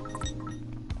 basically.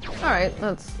 Alright,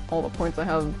 that's all the points I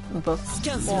have thus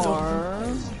far.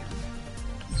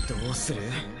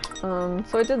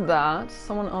 So I did that.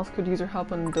 Someone else could use your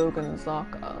help in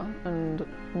Doganzaka and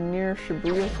near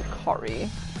Shibuya Hikari.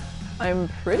 I'm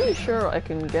pretty sure I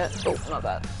can get... Oh, not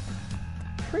that.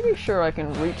 Pretty sure I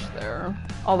can reach there.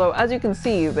 Although, as you can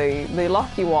see, they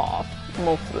lock you off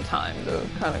most of the time to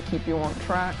kind of keep you on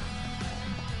track.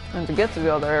 And to get to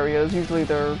the other areas, usually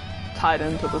they're tied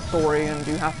into the story and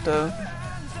you have to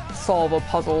solve a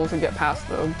puzzle to get past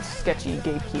the sketchy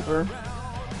gatekeeper.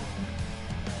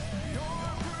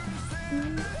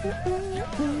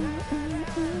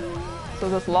 So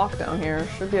this lockdown here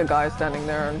should be a guy standing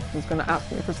there and he's gonna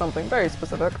ask me for something very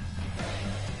specific.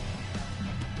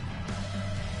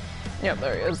 Yep,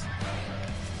 there he is.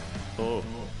 Oh.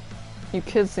 You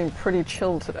kids seem pretty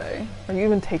chill today. Are you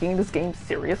even taking this game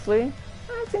seriously?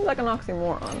 It seems like an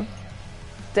oxymoron.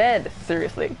 Dead,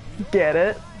 seriously. Get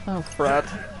it? Oh, Fret.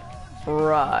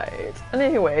 Right. And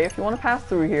anyway, if you want to pass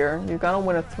through here, you've got to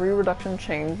win a 3 reduction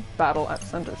chain battle at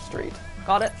Center Street.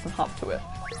 Got it? And hop to it.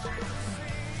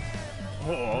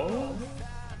 Oh.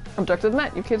 Objective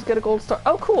met. You kids get a gold star.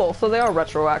 Oh, cool. So they are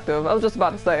retroactive. I was just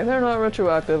about to say, they're not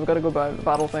retroactive. Gotta go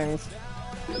battle things.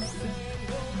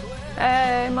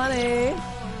 Hey, money!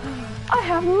 I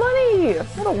have money!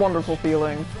 What a wonderful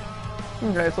feeling.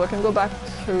 Okay, so I can go back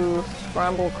to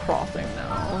Scramble Crossing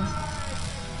now.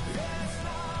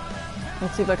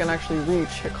 Let's see if I can actually reach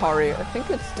Hikari. I think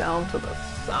it's down to the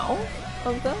south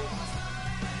of this.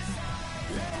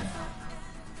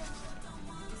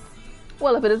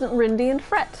 Well, if it isn't Rindy and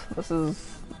Fret, this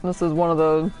is one of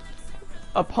the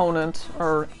opponent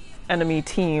or enemy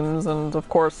teams, and of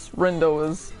course Rindo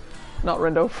is not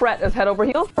Rindo. Fret is head over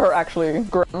heels for her, actually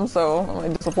Grim. So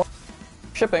I'm disappointed.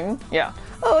 Shipping, yeah.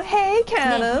 Oh hey,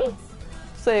 Cannon.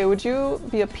 Say, would you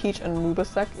be a Peach and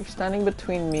Mubasek? You're standing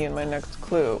between me and my next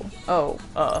clue. Oh,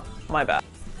 my bad.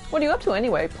 What are you up to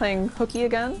anyway? Playing hooky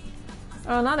again?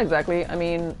 Not exactly. I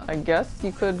mean, I guess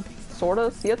you could sorta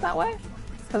see it that way.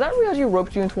 Has that Ryoji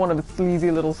roped you into one of its sleazy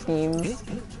little schemes?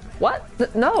 What?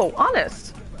 No,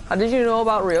 honest. How did you know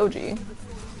about Ryoji?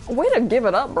 Way to give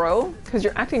it up, bro. Because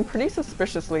you're acting pretty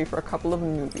suspiciously for a couple of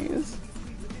newbies.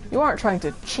 You aren't trying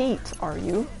to cheat, are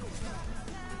you?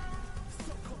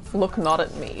 Look not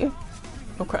at me.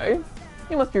 Okay.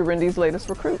 You must be Rindy's latest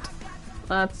recruit.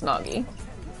 That's Nagi.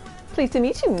 Pleased to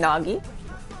meet you, Nagi.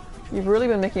 You've really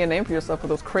been making a name for yourself with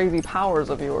those crazy powers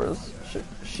of yours.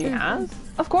 She has?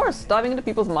 Of course, diving into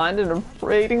people's mind and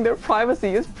invading their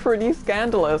privacy is pretty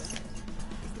scandalous.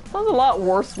 Sounds a lot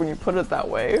worse when you put it that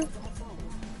way.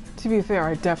 To be fair,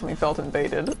 I definitely felt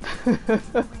invaded.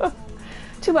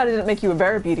 Too bad I didn't make you a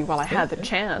bear beauty while I had the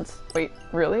chance. Wait,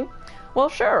 really? Well,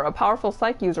 sure, a powerful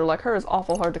psych user like her is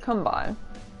awful hard to come by.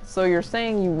 So you're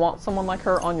saying you want someone like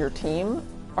her on your team?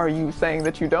 Are you saying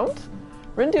that you don't?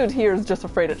 Rindude here is just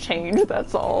afraid of change,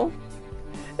 that's all.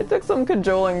 It took some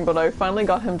cajoling, but I finally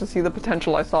got him to see the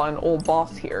potential I saw in old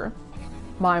boss here.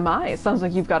 My, sounds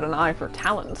like you've got an eye for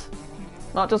talent.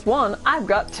 Not just one, I've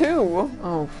got two!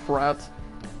 Oh, fret.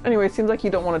 Anyway, it seems like you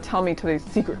don't want to tell me today's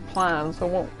secret plan, so I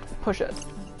won't push it.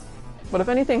 But if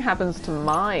anything happens to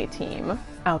my team,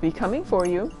 I'll be coming for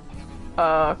you.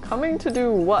 Coming to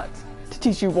do what? To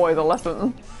teach you boys a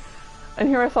lesson. And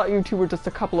here I thought you two were just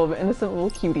a couple of innocent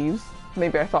little cuties.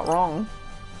 Maybe I thought wrong.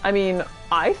 I mean,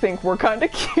 I think we're kinda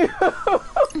cute.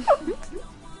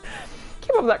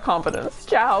 Keep up that confidence.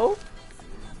 Ciao.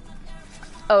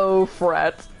 Oh,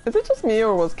 fret. Is it just me,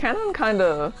 or was Canon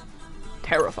kinda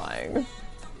terrifying?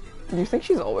 Do you think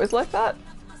she's always like that?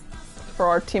 For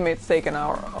our teammates' sake and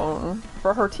our own.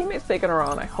 For her teammates' sake and our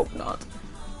own, I hope not.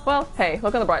 Well, hey,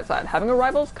 look on the bright side. Having a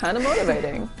rival's kinda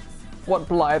motivating. What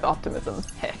blithe optimism.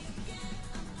 Heh.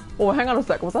 Oh, hang on a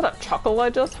sec. Was that a chuckle I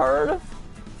just heard?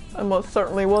 It most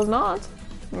certainly was not.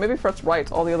 Maybe Fret's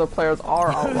right. All the other players are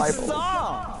our rivals.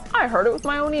 I heard it with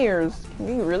my own ears. Can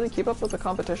you really keep up with the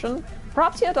competition?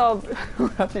 Perhaps you ought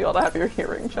to have your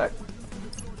hearing checked.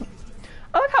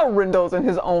 I like how Rindo's in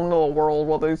his own little world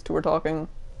while these two are talking.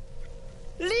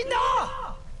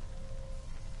 Linda!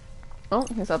 Oh,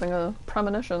 he's having a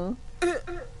premonition.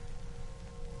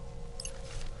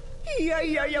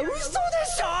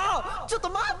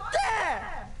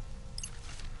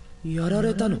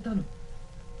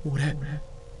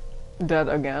 Dead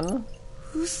again?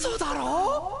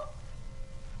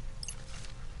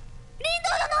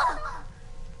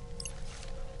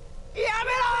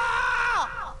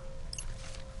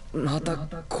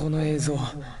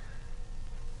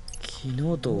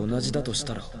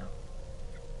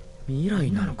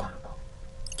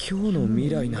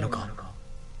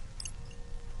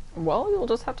 Well, you'll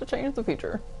just have to change the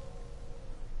feature.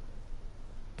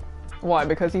 Why?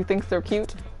 Because he thinks they're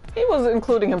cute? He was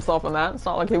including himself in that. It's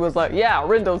not like he was like, yeah,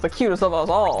 Rindo's the cutest of us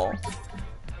all.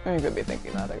 You could be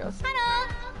thinking that, I guess.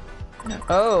 Hello.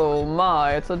 Oh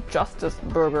my, it's a Justice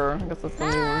Burger. I guess that's the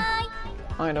new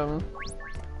item.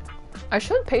 I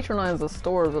should patronize the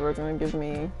stores that are going to give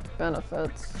me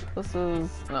benefits. This is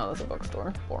a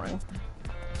bookstore. Boring.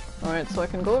 Alright, so I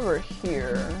can go over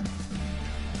here.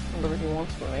 Whatever he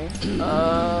wants from me.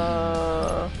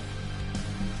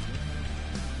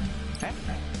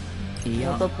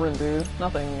 What's up, Rindu?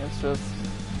 Nothing,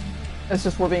 it's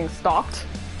just we're being stalked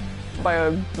by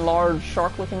a large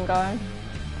shark-looking guy.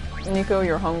 Nico,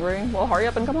 you're hungry? Well, hurry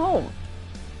up and come home.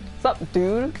 What's up,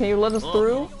 dude? Can you let us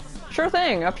through? Sure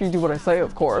thing, after you do what I say,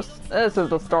 of course. This is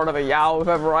the start of a yow if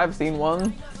ever I've seen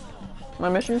one. My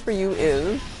mission for you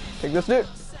is... take this dude.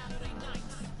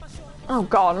 Oh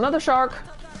god, another shark!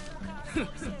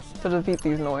 To defeat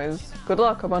these noise. Good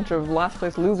luck, a bunch of last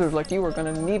place losers like you are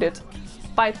gonna need it.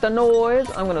 Fight the noise!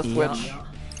 I'm gonna switch.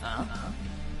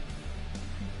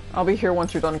 I'll be here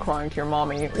once you're done crying to your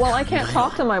mommy. Well, I can't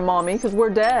talk to my mommy because we're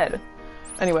dead.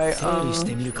 Anyway,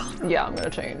 yeah, I'm gonna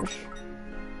change.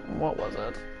 What was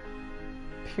it?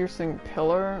 Piercing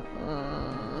pillar?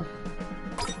 I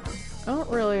don't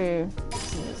really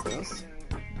use this.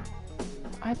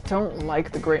 I don't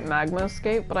like the Great Magma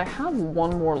Escape, but I have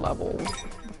one more level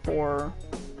before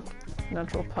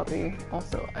Natural Puppy,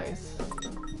 also ice.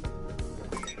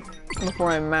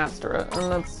 Before I master it,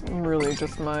 and that's really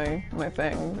just my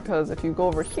thing, because if you go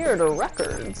over here to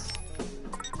records,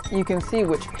 you can see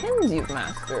which pins you've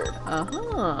mastered.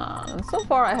 And so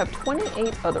far I have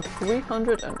 28 out of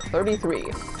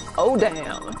 333. Oh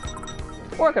damn.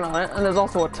 Working on it, and there's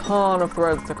also a ton of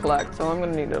threads to collect, so I'm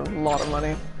gonna need a lot of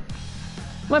money.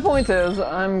 My point is,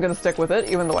 I'm gonna stick with it,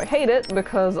 even though I hate it,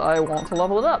 because I want to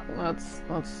level it up. That's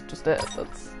just it.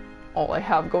 That's all I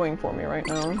have going for me right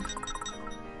now.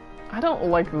 I don't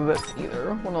like this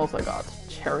either. What else I got?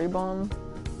 Cherry Bomb?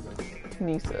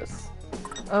 Kinesis.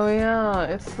 Oh yeah,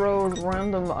 it throws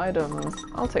random items.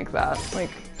 I'll take that.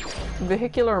 Like,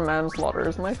 vehicular manslaughter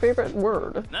is my favorite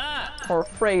word. Or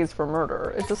phrase for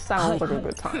murder. It just sounds like a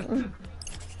good time.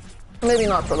 Maybe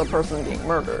not for the person being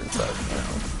murdered, but,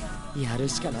 you know.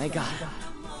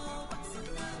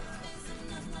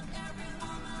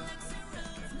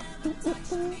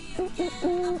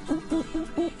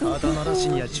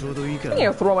 Speaking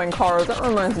of throwing cars, that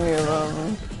reminds me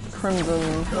of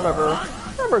Crimson,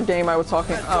 whatever game I was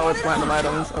talking. Oh, it's random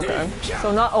items. Okay,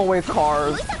 so not always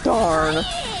cars. Darn.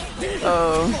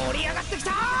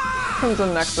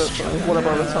 Crimson Nexus and whatever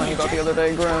I was telling you about the other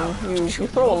day, Grim, you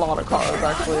throw a lot of cards,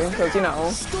 actually, because, you know,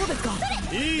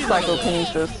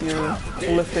 psychokinesis, you're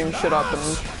lifting shit up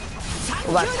and,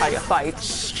 well, that's how you fight.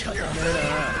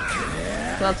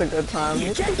 That's a good time.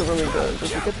 Music is really good. Did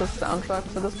you get the soundtrack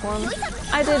for this one?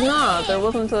 I did not. There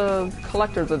wasn't a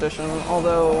collector's edition,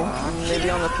 although maybe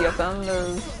on the PSN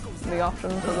there's the option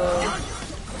for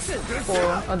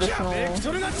additional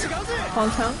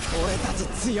content.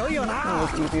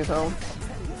 That was easy though.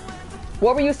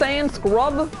 What were you saying,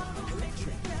 scrub?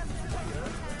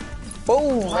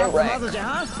 Boom, my rank.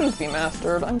 Please be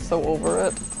mastered. I'm so over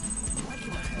it.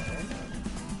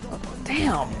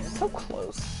 Damn, so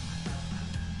close.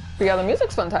 But yeah, the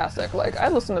music's fantastic. Like, I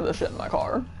listen to this shit in my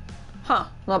car. Huh,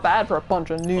 not bad for a bunch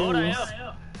of noobs.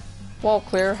 Wall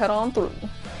clear, head on through.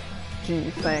 Gee,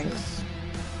 thanks.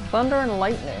 Thunder and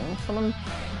lightning. Summon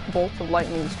bolts of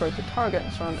lightning to strike the target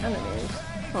and surround enemies.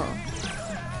 Huh.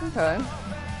 Okay.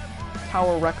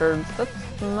 Tower records. That's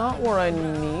not where I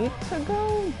need to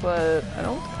go, but I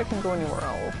don't think I can go anywhere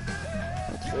else.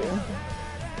 Let's see.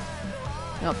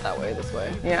 Not that way, this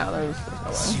way. Yeah, there's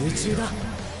no way.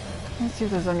 Let's see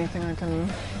if there's anything I can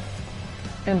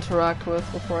interact with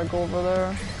before I go over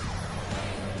there.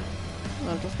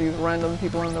 Not just these random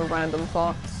people and their random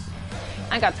thoughts.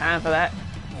 I ain't got time for that.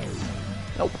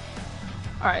 Nope.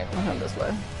 Alright, I'll head this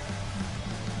way.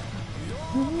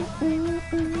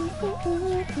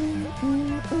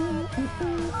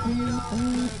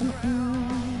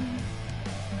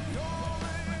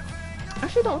 I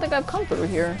actually don't think I've come through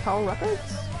here. Tower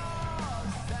Records?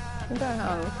 I think I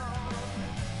have.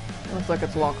 Looks like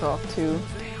it's locked off too.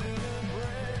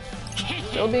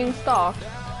 Still being stalked.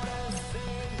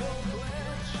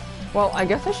 Well, I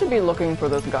guess I should be looking for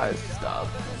this guy's stuff.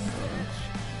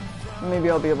 Maybe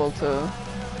I'll be able to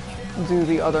do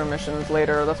the other missions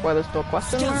later. That's why there's still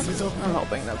question marks. I'm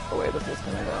hoping that's the way this is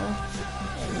gonna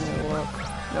go.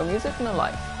 No music, no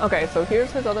life. Okay, so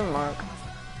here's his other mark.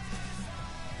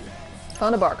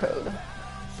 Found a barcode.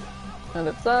 And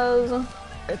it says...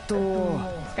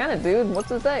 Scan it, dude.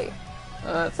 What's it say?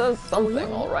 It says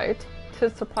something, alright.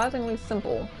 'Tis surprisingly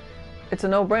simple. It's a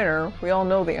no-brainer. We all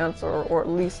know the answer, or at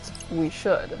least we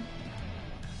should.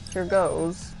 Here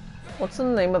goes. What's the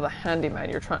name of the handyman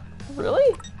you're trying...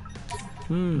 Really?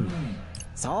 Our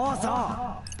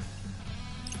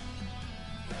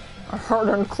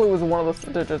hard-earned clue is one of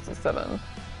the digits of 7.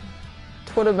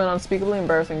 It would have been unspeakably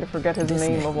embarrassing to forget his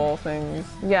name of all things.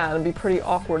 Yeah, it'd be pretty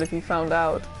awkward if he found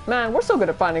out. Man, we're so good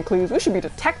at finding clues. We should be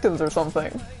detectives or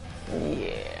something.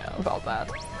 Yeah, about that.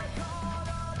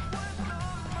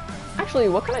 Actually,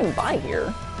 what can I buy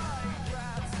here?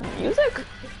 Music?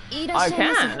 I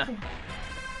can!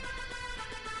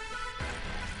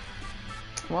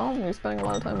 Well, you're spending a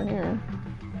lot of time in here.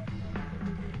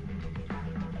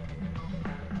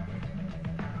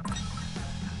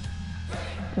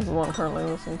 This is the one I'm currently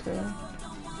listening to.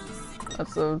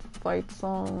 That's a fight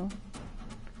song.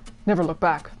 Never look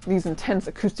back. These intense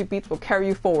acoustic beats will carry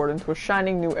you forward into a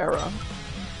shining new era.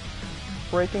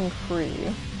 Breaking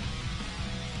free.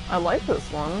 I like this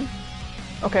one.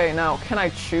 Okay, now, can I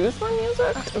choose my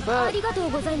music? Is that a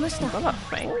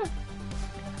thing?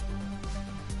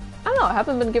 I don't know, I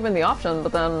haven't been given the option,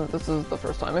 but then this is the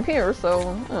first time I'm here,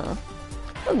 so,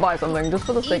 let's buy something just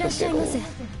for the sake of giggles.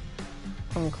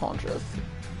 Unconscious.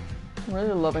 I'm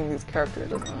really loving these character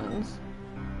designs.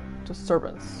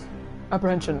 Disturbance.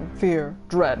 Apprehension, fear,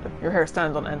 dread. Your hair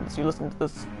stands on end as you listen to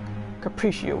this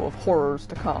capriccio of horrors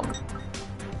to come.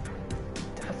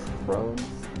 Death throes.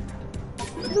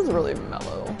 This is really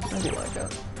mellow. I do like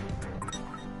it.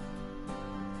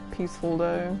 Peaceful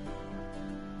day.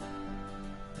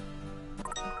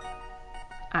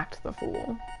 Act the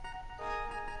Fool.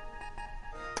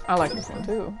 I like this one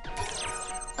too.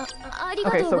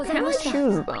 Okay, so can I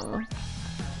choose them?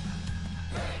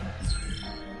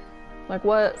 Like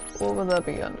what would that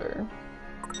be under?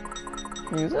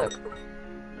 Music?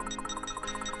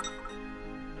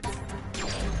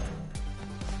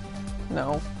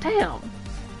 No. Damn!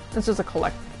 It's just a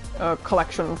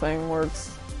collection thing where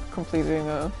it's completing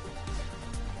a...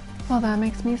 Well, that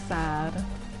makes me sad.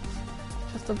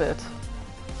 Just a bit.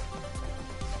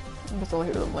 I guess I'll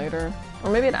hear them later. Or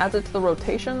maybe it adds it to the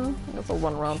rotation? I guess I'll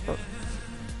run around for...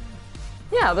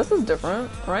 Yeah, this is different,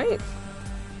 right?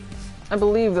 I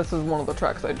believe this is one of the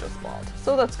tracks I just bought,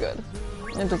 so that's good.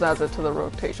 It just adds it to the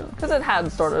rotation. Because it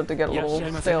had started to get a little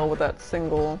stale with that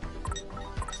single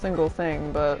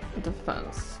thing, but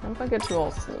defense. What if I get you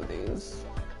all smoothies?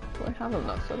 Do I have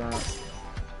enough for that?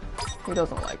 He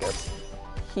doesn't like it.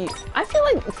 I feel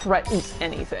like threatens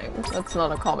anything. That's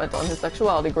not a comment on his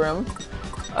sexuality, Grim.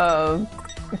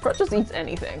 Fred just eats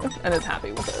anything and is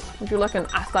happy with it. Would you like an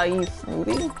acai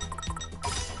smoothie?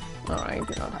 Alright,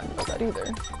 you're not happy about that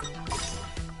either.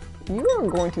 You are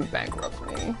going to bankrupt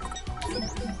me.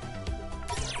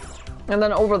 And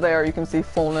then over there you can see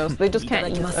fullness. They just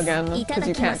can't eat again because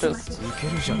you can't just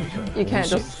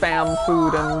spam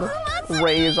food and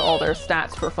raise all their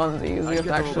stats for funsies. You have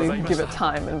to actually give it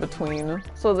time in between.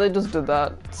 So they just did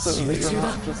that so that you're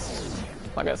not just,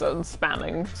 like I said,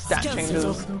 spamming stat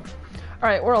changes.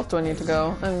 Alright, where else do I need to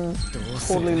go? I'm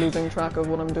totally losing track of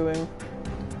what I'm doing.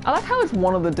 I like how it's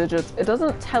one of the digits. It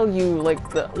doesn't tell you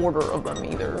like the order of them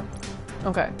either.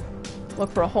 Okay. Look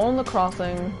for a hole in the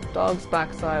crossing, dog's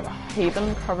backside, a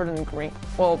haven covered in green.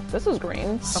 Well, this is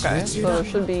green. Okay, so there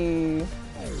should be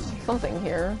something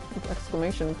here with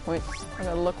exclamation points. I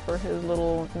gotta look for his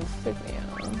little insignia.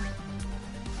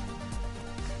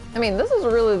 I mean, this is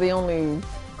really the only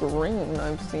green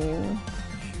I've seen.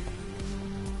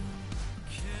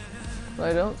 But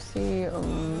I don't see a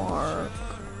mark.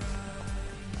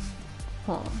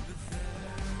 Huh.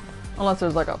 Unless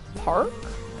there's like a park?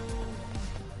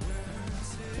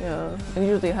 Yeah, it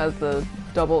usually has the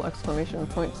double exclamation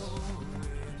points.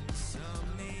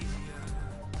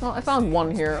 Well, I found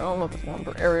one here. I don't know if it's one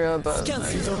per area, but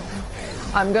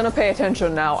I'm gonna pay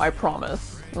attention now, I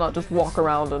promise. Not just walk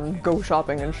around and go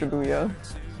shopping in Shibuya.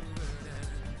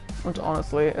 Which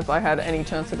honestly, if I had any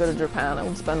chance to go to Japan, I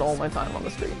would spend all my time on the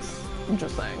streets. I'm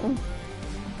just saying.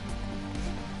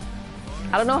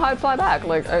 I don't know how I'd fly back.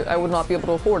 Like, I would not be able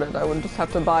to afford it. I would just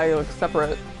have to buy like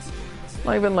separate,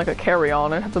 not even like a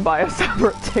carry-on. I'd have to buy a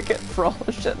separate ticket for all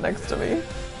the shit next to me.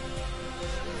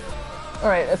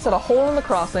 Alright, it said a hole in the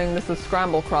crossing. This is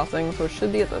Scramble Crossing, so it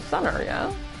should be at the center,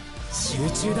 yeah?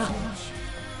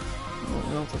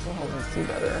 No, this will help me see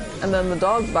better. And then the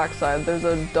dog's backside, there's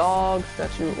a dog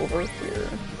statue over here.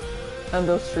 And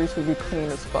those streets would be clean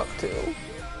as fuck too.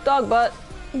 Dog butt!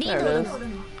 There it is.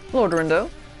 Lord Rindo.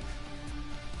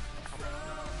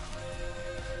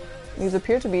 These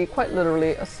appear to be quite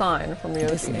literally a sign from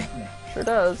Ryoji. Sure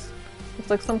does. It's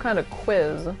like some kind of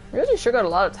quiz. Ryoji sure got a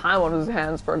lot of time on his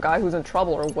hands for a guy who's in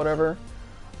trouble or whatever.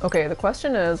 Okay, the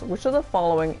question is, which of the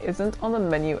following isn't on the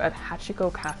menu at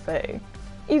Hachiko Cafe?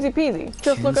 Easy peasy,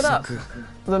 just look it up.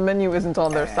 The menu isn't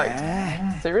on their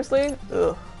site. Seriously?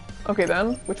 Ugh. Okay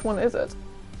then, which one is it?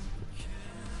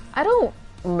 I don't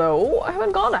know. I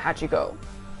haven't gone to Hachiko.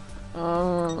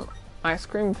 Ice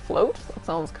cream float? That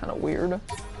sounds kind of weird.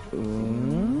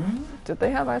 Did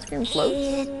they have ice cream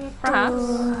floats?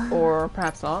 Perhaps. Or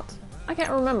perhaps not. I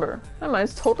can't remember. My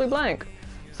mind's totally blank.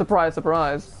 Surprise,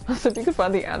 surprise. As if you could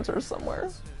find the answers somewhere.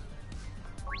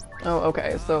 Oh,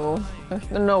 okay, so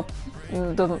no,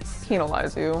 it doesn't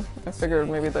penalize you. I figured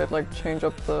maybe they'd like change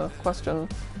up the question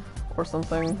or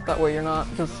something. That way you're not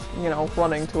just, you know,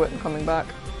 running to it and coming back.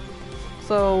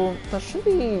 So that should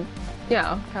be,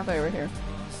 yeah, cafe right here.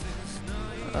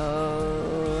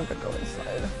 I could go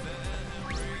inside.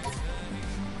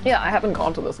 Yeah, I haven't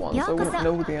gone to this one, so I wouldn't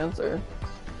know the answer.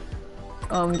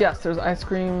 Yes, there's ice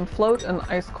cream float and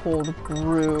ice cold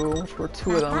brew, which were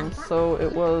two of them, so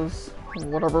it was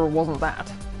whatever wasn't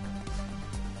that.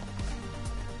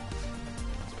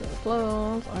 Ice cream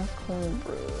float, ice cold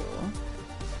brew.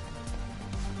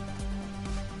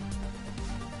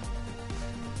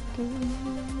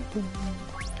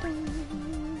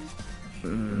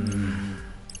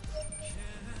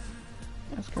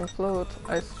 Ice cream float,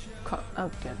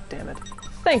 oh damn it.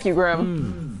 Thank you,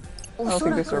 Grim. I don't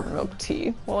think they serve milk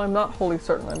tea. Well, I'm not wholly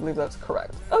certain. I believe that's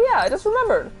correct. Oh yeah, I just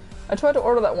remembered. I tried to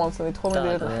order that once and they told me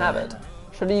they didn't have it.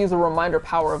 Should he use a reminder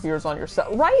power of yours on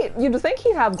yourself? Right! You'd think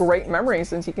he'd have great memory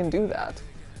since he can do that.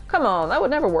 Come on, that would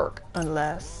never work.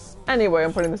 Unless... Anyway,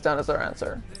 I'm putting this down as our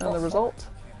answer. And the result?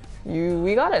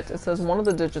 We got it. It says one of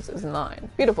the digits is 9.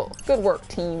 Beautiful. Good work,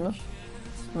 team.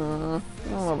 I don't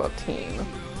know about team.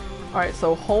 Alright,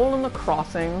 so hole in the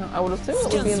crossing. I would assume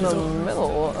it would be in the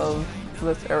middle of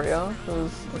this area,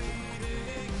 because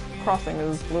crossing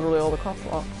is literally all the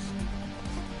crosswalks.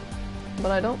 But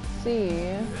I don't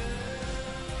see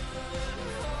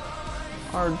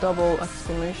our double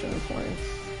exclamation points.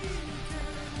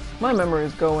 My memory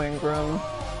is going, Grim.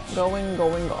 Going,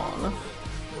 gone.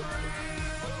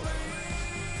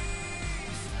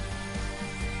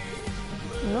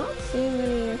 Not seeing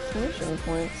any exclamation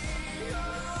points.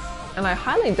 And I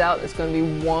highly doubt it's going to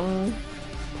be one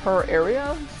per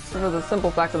area. Sort of the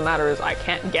simple fact of the matter is I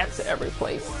can't get to every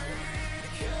place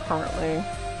currently.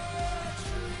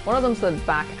 One of them said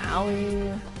back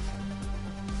alley.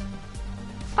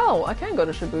 Oh, I can go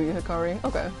to Shibuya Hikari.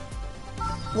 Okay.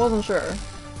 Wasn't sure.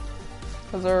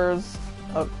 Because there's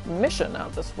a mission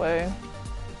out this way,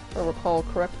 if I recall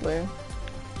correctly.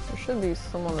 There should be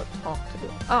someone to talk to.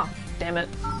 Ah, damn it.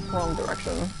 Wrong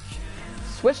direction.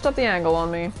 Switched up the angle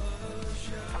on me.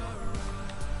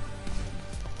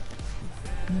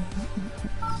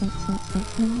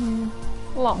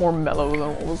 A lot more mellow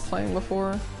than what was playing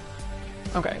before.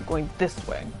 Okay, going this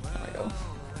way. There we go.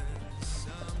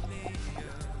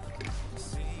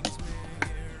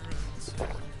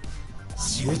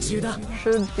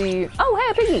 Should be. Oh, hey,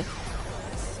 a piggy!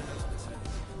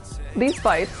 These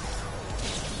fights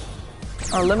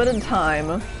are limited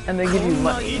time, and they give you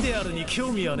money.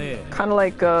 Kind of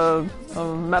like a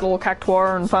metal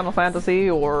cactuar in Final Fantasy,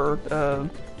 or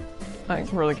I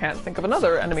really can't think of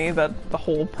another enemy that the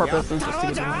whole purpose is just to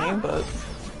give you money, but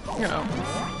you know.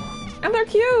 And they're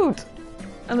cute!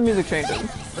 And the music changes.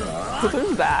 So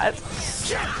there's that.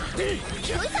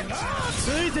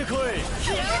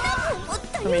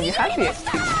 I mean, you have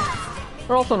PXP.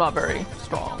 They're also not very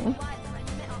strong.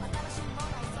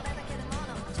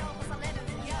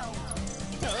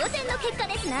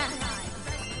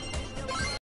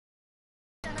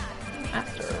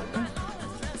 After.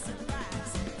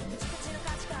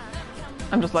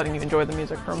 I'm just letting you enjoy the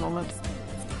music for a moment.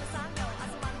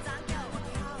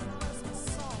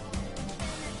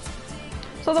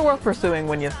 So they're worth pursuing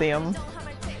when you see them.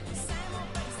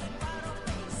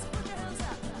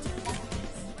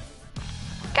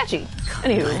 Catchy!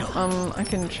 Anywho, I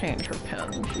can change her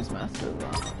pin. She's mastered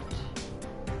that.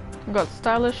 We've got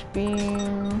Stylish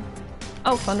Beam.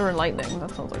 Oh, Thunder and Lightning.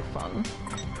 That sounds like fun.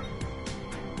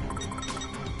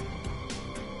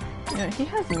 Yeah, he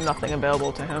has nothing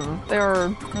available to him.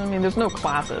 I mean, there's no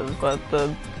classes, but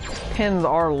the pins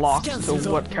are locked to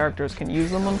what characters can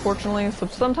use them, unfortunately. So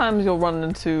sometimes you'll run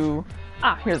into...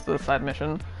 Ah, here's the side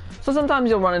mission. So sometimes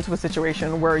you'll run into a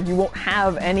situation where you won't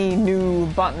have any new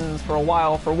buttons for a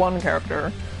while for one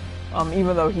character,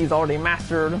 even though he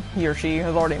or she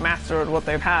has already mastered what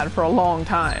they've had for a long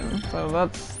time. So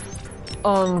that's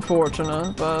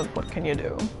unfortunate, but what can you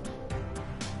do?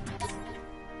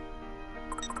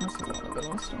 This is one I've been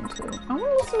listening to. I want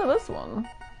to listen to this one.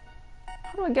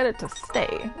 How do I get it to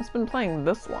stay? It's been playing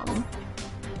this one.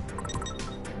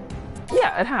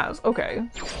 Yeah, it has. Okay.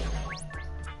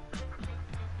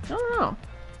 I don't know.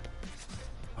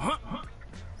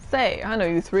 Say, I know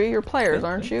you three. You're players,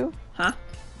 aren't you? Huh?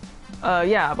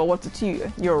 Yeah, but what's it to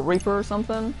you? You're a reaper or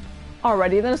something?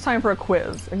 Alrighty, then it's time for a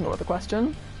quiz. Ignore the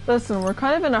question. Listen, we're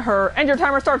kind of in a hurry, and your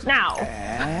timer starts now!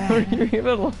 Are you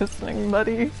even listening,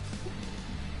 buddy?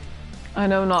 I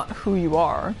know not who you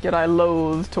are, yet I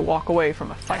loathe to walk away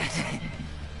from a fight.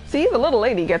 See, the little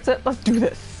lady gets it. Let's do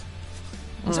this.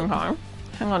 Okay. Hang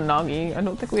on, Nagi. I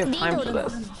don't think we have time for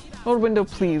this. Lord Window,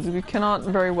 please. We cannot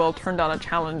very well turn down a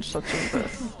challenge such as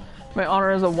this. My honor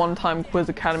as a one-time Quiz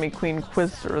Academy Queen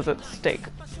Quizzer is at stake.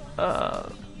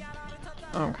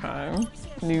 Okay.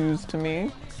 News to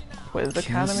me. Quiz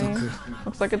Academy?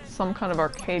 Looks like it's some kind of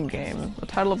arcade game. The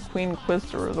title of Queen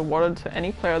Quizzer is awarded to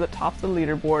any player that tops the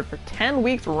leaderboard for 10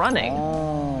 weeks running.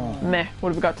 Meh, what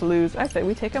have we got to lose? I say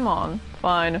we take him on.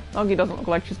 Fine. Nagi doesn't look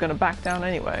like she's gonna back down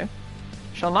anyway.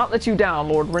 Shall not let you down,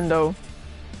 Lord Rindo.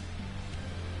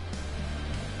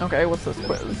 Okay, what's this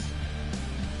quiz?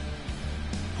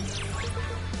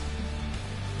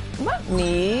 Let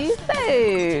me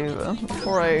save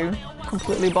before I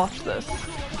completely botch this.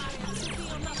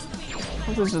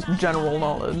 This is just general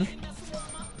knowledge.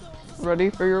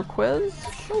 Ready for your quiz?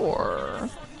 Sure.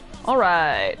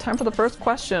 Alright, time for the first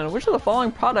question. Which of the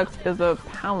following products is a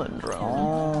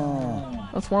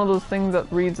palindrome? That's one of those things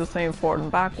that reads the same forward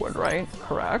and backward, right?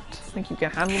 Correct. Think you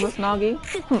can handle this, Nagi?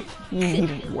 You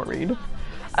needn't be worried.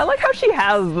 I like how she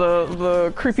has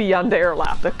the creepy yandere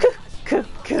laugh. The k.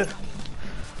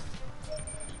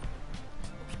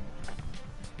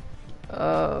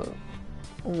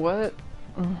 What?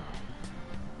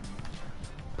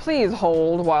 Please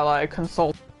hold while I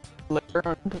consult later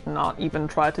and not even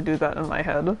try to do that in my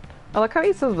head. I like how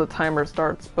he says the timer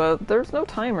starts, but there's no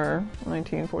timer.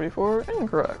 1944,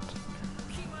 incorrect.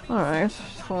 Alright,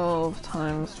 12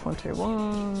 times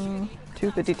 21,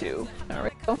 252. There we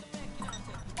go.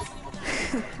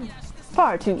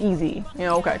 Far too easy.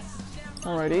 Yeah, okay.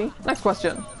 Alrighty. Next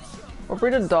question. What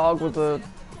breed of dog was a...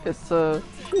 It's a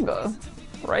Shiba,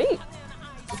 right?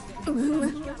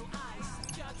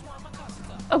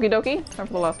 Okie dokie. Time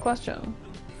for the last question.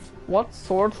 What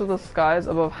soared through the skies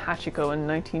above Hachiko in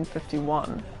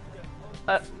 1951?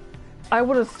 I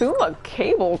would assume a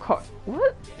cable car.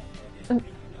 What?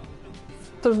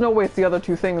 There's no way it's the other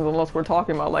two things unless we're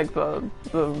talking about like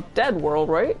the dead world,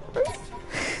 right?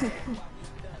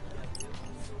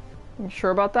 You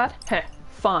sure about that? Heh,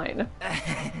 fine.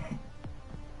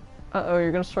 Uh-oh,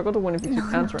 you're gonna struggle to win if you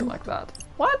keep answering like that.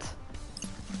 What?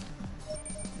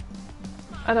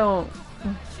 I don't...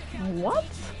 What?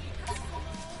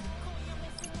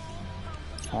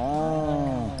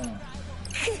 Oh.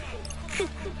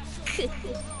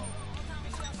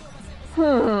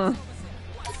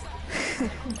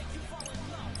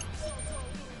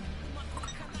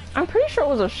 I'm pretty sure it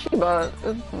was a she, but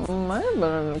it might have been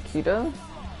a Nikita.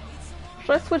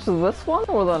 Should I switch this one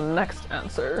or the next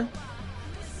answer?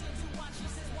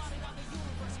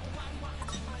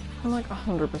 I'm like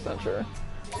 100% sure.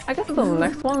 I guess the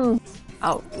next one's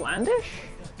outlandish?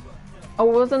 Oh,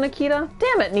 it was a Nikita?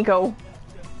 Damn it, Nico!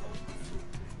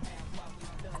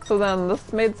 So then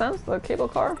this made sense, the cable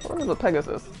car? Or was it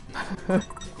Pegasus?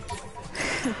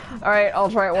 Alright, I'll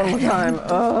try it one more time.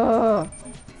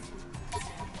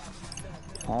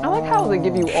 I like how they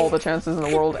give you all the chances in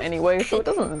the world anyway, so it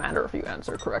doesn't matter if you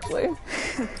answer correctly.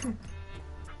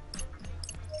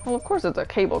 Well, of course it's a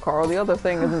cable car, the other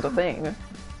thing isn't a thing.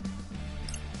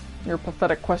 Your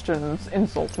pathetic questions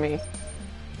insult me.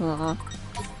 Damn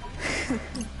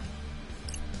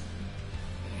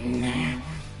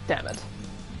it.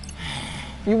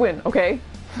 You win, okay?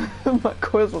 My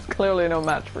quiz was clearly no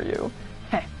match for you.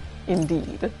 Heh,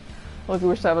 indeed. Well, if you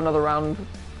wish to have another round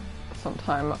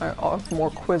sometime, I have more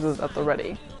quizzes at the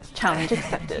ready. Challenge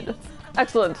accepted.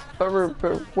 Excellent, but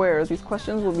beware, these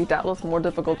questions will be doubtless more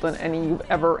difficult than any you've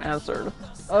ever answered.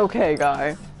 Okay,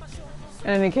 guy. In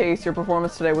any case, your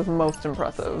performance today was most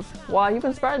impressive. Why, you've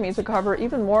inspired me to cover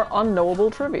even more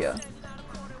unknowable trivia.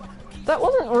 That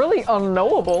wasn't really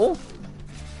unknowable.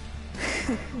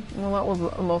 Well, that was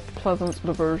the most pleasant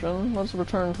diversion. Let's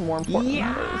return to more important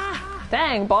matters.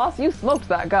 Dang, boss, you smoked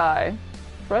that guy.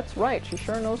 Fret's right, she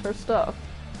sure knows her stuff.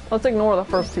 Let's ignore the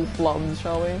first two flubs,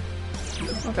 shall we?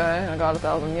 Okay, I got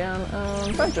 1,000 yen.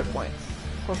 Friendship points.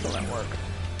 Social network.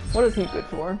 What is he good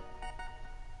for?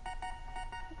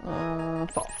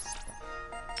 Thoughts.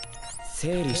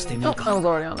 Oh, I was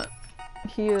already on it.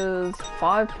 He is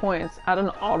 5 points. Add an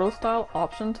auto-style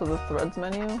option to the threads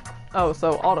menu. Oh,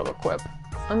 so auto-equip.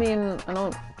 I mean, I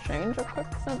don't change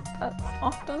equipment that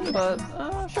often, but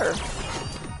sure.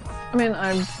 I mean,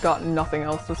 I've got nothing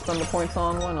else to spend the points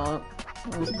on, why not?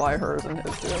 I'll just buy hers and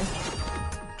his too.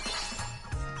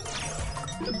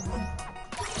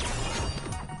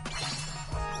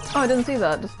 Oh, I didn't see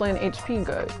that. Display an HP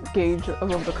gauge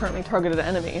of the currently targeted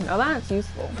enemy. Now that's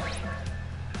useful.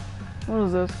 What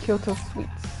is this? Kyoto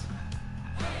Sweets.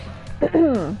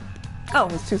 Oh,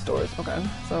 it's 2 stores. Okay,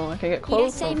 so I can get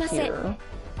clothes from here.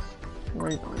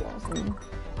 Very awesome.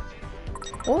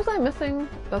 What was I missing?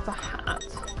 That's a hat.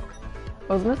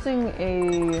 I was missing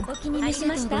an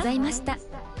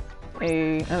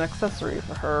accessory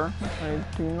for her, which I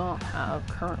do not have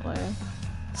currently.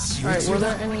 Alright, were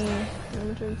there any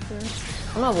images here?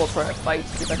 I might as well try a fight,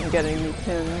 see if I can get any new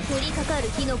pins.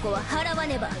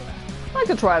 I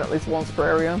could try it at least once per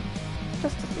area,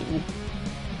 just to see.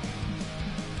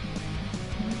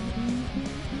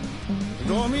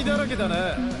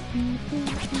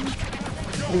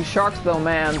 These sharks though,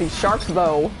 man. These sharks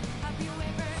though.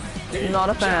 Not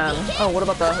a fan. Oh, what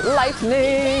about the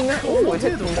lightning? Ooh, it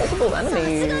hits multiple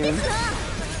enemies.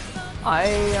 I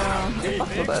fuck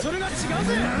with it.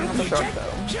 Not the shark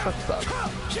though. Shark sucks.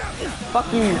 Fuck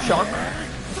you, shark.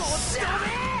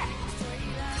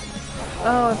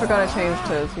 Oh, I forgot I changed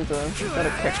his. He's got a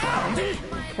kick now.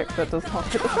 Kick that does not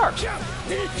hit the shark.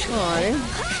 Alrighty.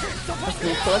 That's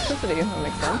used electricity. That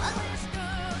makes sense.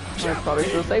 I probably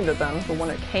should have saved it then, for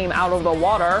when it came out of the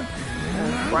water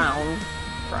and drowned.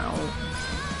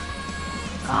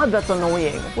 God, that's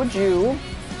annoying. Would you?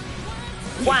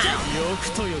 Wow!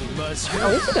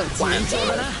 At least you can flank it,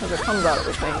 because it comes out of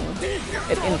the thing.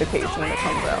 It indicates when it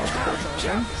comes out,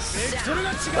 unfortunately.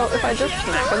 So if I just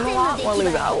smack him a lot while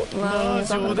he's out, then he's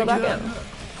not going to go back in.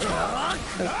 Yeah,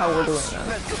 that's how we're doing this.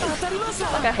 It's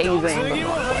like a hazing, but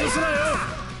not quite.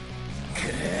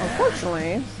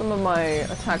 Unfortunately, some of my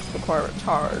attacks require a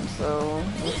charge, so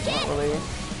it's not really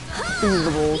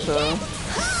feasible to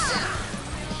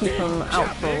keep him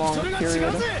out for a long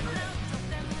period.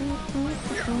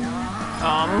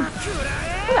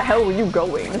 Where the hell were you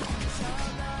going?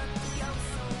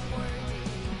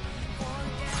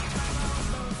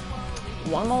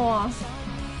 One more.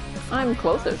 I'm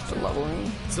closest to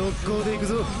leveling.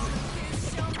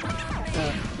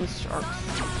 These sharks.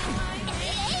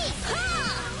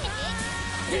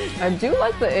 I do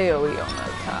like the AoE on that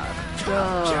attack.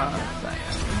 Just saying.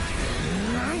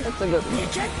 It's a good one.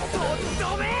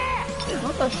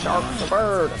 Not the shark, the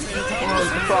bird. Or the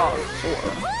frog, sure.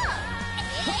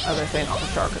 As I say, not the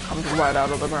shark, it comes right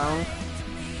out of the ground.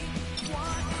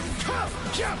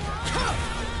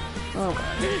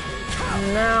 Okay.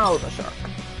 Now the shark.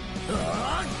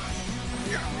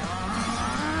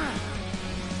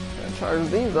 charge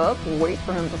these up, wait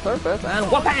for him to surface, and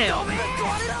wha-bam! Oh,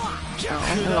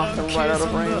 knocked him right out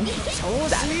of range.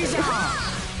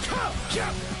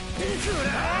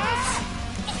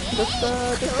 Just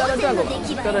gotta juggle him.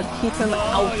 Just gotta keep him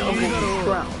out of the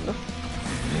ground.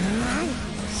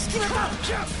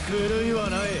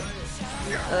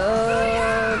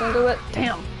 Don't do it.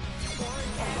 Damn.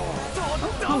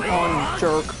 Oh, come on,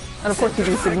 jerk. And of course you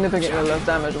do significantly less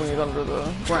damage when he's under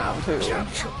the ground, too.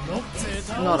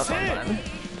 Not a fun time.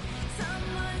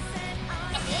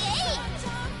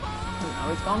 Now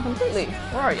he's gone completely.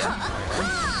 Where are you?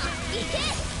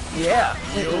 Yeah,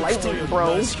 lightning,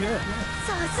 bro. There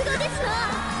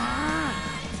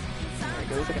he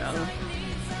goes again.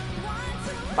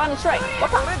 Final strike!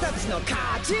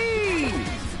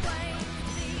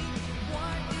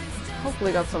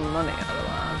 Hopefully got some money out of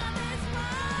that.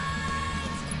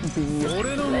 It's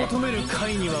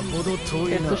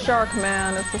a shark,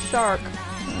 man. It's a shark. I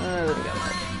didn't get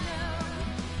much.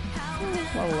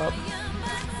 Level up.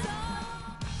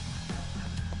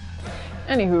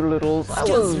 Anywho, littles, I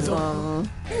was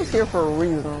here for a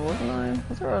reason, wasn't I?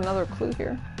 Was there another clue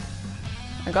here?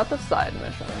 I got the side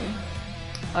mission.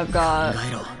 I've got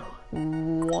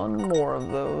one more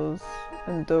of those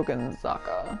in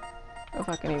Dogenzaka, if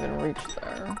I can even reach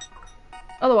there.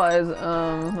 Otherwise,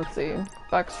 let's see.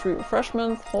 Backstreet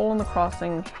Refreshments, Hole in the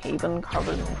Crossing, Haven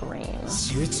covered in green.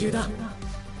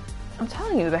 I'm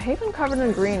telling you, the Haven covered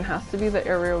in green has to be the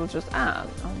area I was just at,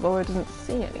 although I didn't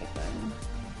see anything.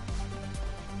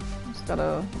 Just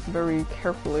gotta very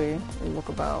carefully look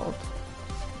about.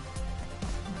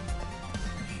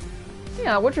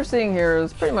 Yeah, what you're seeing here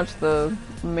is pretty much the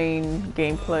main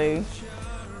gameplay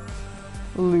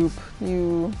loop.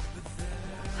 You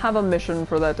have a mission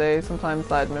for that day, sometimes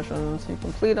side missions, you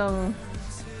complete them,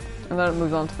 and then it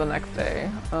moves on to the next day.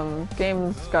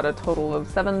 Game's got a total of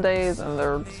 7 days, and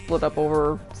they're split up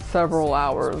over several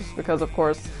hours, because of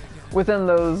course, within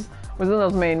those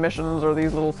main missions are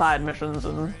these little side missions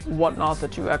and whatnot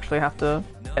that you actually have to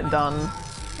get done.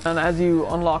 And as you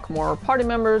unlock more party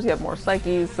members, you have more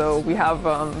psyches, so we have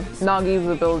Nagi's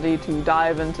ability to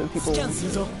dive into people's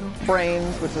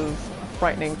brains, which is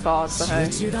frightening thought, but hey.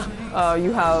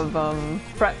 You have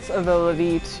Fret's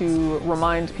ability to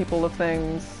remind people of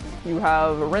things. You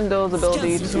have Rindo's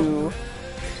ability to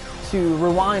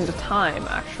rewind time,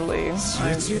 actually.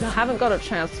 I haven't got a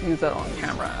chance to use that on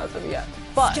camera as of yet,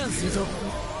 but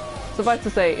suffice to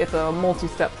say, it's a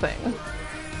multi-step thing.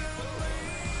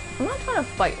 I'm not trying to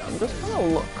fight, I'm just trying to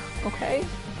look, okay?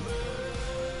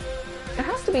 It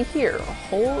has to be here, a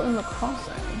hole in the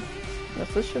crossing.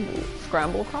 This is Shibuya,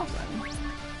 Scramble Crossing.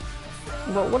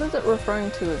 But what is it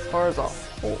referring to as far as a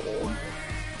hole?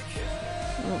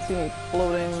 I don't see any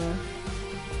floating.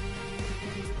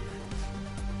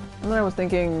 And then I was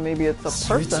thinking maybe it's a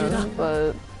person,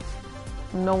 but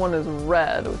no one is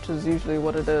red, which is usually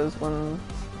what it is when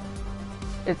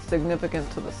it's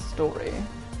significant to the story.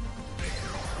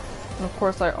 And of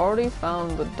course, I already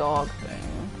found the dog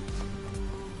thing.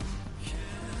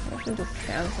 I should just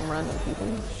scan some random people.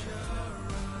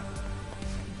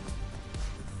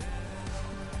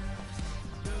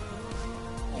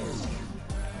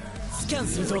 I'm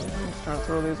just trying to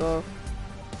throw these off.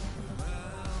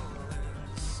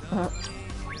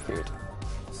 Cute.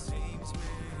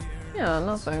 Yeah,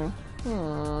 nothing.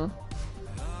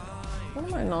 What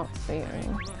am I not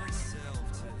seeing?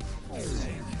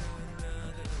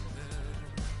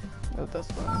 Go this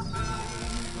way.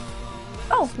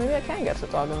 Oh, maybe I can get to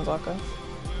Dogenzaka.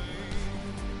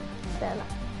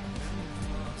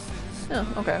 Yeah,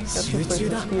 okay. Guess this place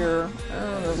is here.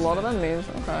 There's a lot of enemies.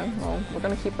 Okay, well, we're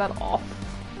gonna keep that off.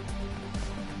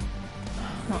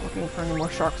 I'm not looking for any more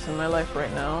sharks in my life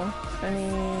right now.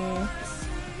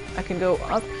 I can go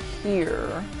up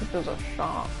here. I think there's a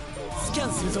shop.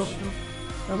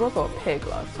 There was also a pig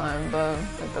last time, but I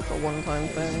think that's a one-time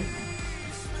thing.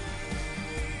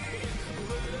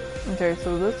 Okay,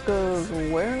 so this goes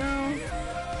where now?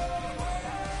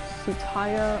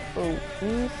 Tsutaya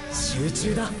East?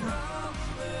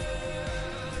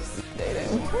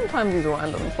 Dating. Sometimes these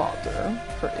random spots are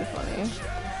pretty funny.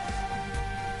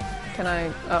 Can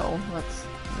I... oh, that's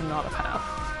not a path.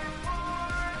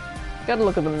 Gotta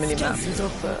look at the mini-map.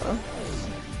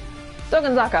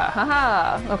 Dogenzaka!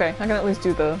 Haha! Okay, I can at least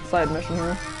do the side mission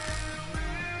here.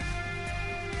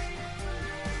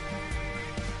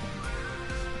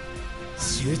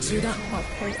 Oh,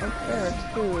 right up there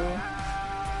too.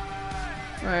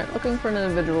 Alright, looking for an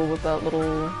individual with that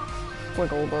little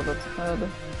squiggle above its head.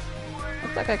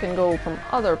 Looks like I can go from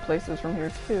other places from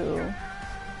here too.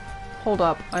 Hold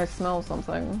up, I smell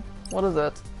something. What is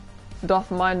it?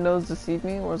 Doth my nose deceive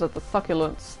me, or is it the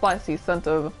succulent, spicy scent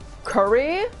of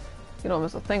curry? You don't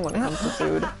miss a thing when it comes to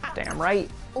food. Damn right.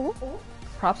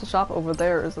 Perhaps the shop over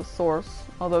there is the source,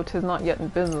 although 'tis not yet in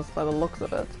business by the looks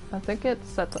of it. I think it's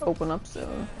set to open up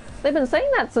soon. They've been saying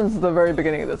that since the very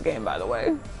beginning of this game, by the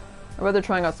way. I bet they're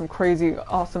trying out some crazy,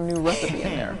 awesome new recipe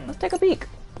in there. Let's take a peek.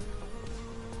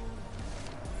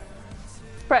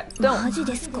 Brett, don't.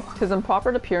 'Tis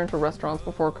improper to peer into restaurants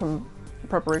before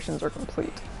preparations are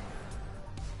complete.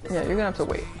 Yeah, you're gonna have to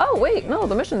wait. Oh, wait, no,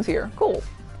 the mission's here. Cool.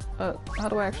 How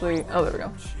do I actually... Oh, there we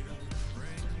go.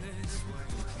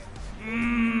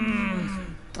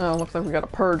 Oh, looks like we gotta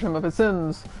purge him of his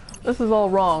sins. This is all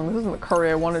wrong. This isn't the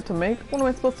curry I wanted to make. What am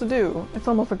I supposed to do? It's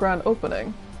almost a grand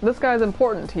opening. This guy's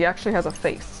important. He actually has a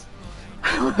face.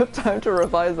 I don't have time to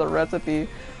revise the recipe,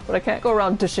 but I can't go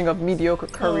around dishing up mediocre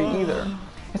curry either.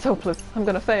 It's hopeless. I'm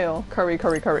gonna fail. Curry,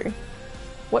 curry, curry.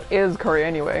 What is curry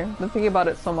anyway? Been thinking about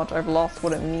it so much I've lost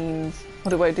what it means.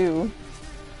 What do I do?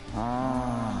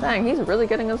 Dang, he's really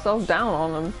getting himself down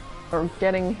on him. Or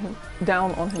getting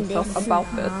down on himself about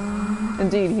this.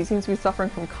 Indeed, he seems to be suffering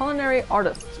from culinary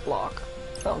artist's block.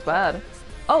 Sounds bad.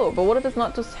 Oh, but what if it's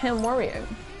not just him worrying?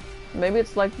 Maybe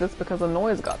it's like this because the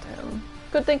noise got to him.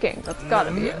 Good thinking. That's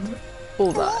gotta be it.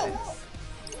 Bullseye.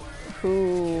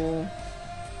 Who...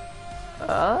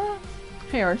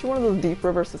 Hey, aren't you one of those Deep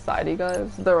River Society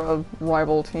guys? They're a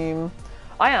rival team.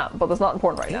 I am, but that's not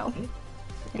important right now.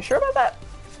 You sure about that?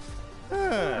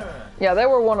 Yeah, they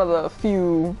were one of the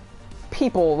few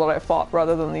people that I fought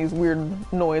rather than these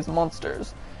weird noise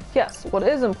monsters. Yes, what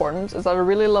is important is that I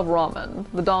really love ramen.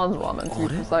 The Don's ramen, to be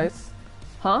precise.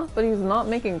 Huh? But he's not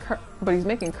making he's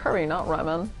making curry, not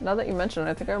ramen. Now that you mention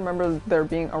it, I think I remember there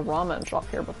being a ramen shop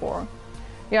here before.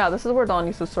 Yeah, this is where Don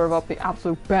used to serve up the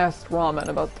absolute best ramen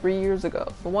about 3 years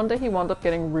ago. But one day he wound up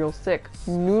getting real sick.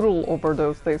 Noodle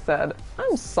overdose, they said.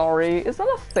 I'm sorry, is that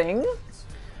a thing?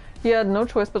 He had no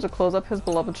choice but to close up his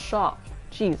beloved shop.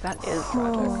 Geez, that is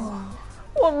tragic.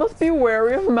 One must be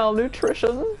wary of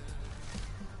malnutrition.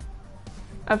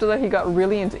 After that, he got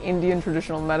really into Indian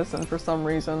traditional medicine for some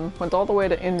reason. Went all the way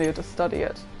to India to study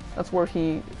it. That's where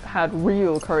he had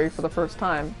real curry for the first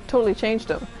time. Totally changed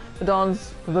him.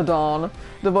 The Don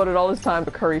devoted all his time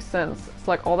to curry since. It's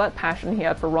like all that passion he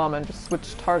had for ramen just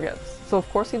switched targets. So of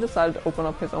course he decided to open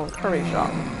up his own curry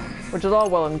shop. Which is all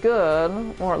well and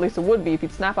good, or at least it would be if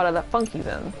he'd snap out of that funk he's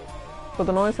in. But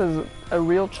the noise has a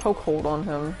real chokehold on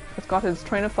him. It's got his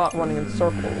train of thought running in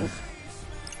circles.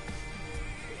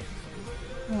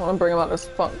 I want to bring him out of his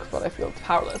funk, but I feel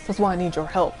powerless. That's why I need your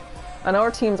help. I know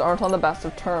our teams aren't on the best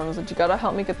of terms, but you gotta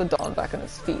help me get the Don back on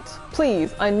his feet.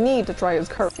 Please, I need to try his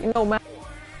curry, no matter.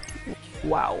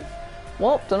 Wow.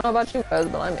 Well, don't know about you guys,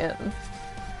 but I'm in.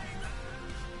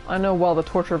 I know well the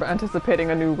torture of anticipating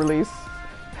a new release.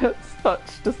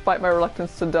 Despite my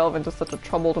reluctance to delve into such a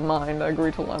troubled mind, I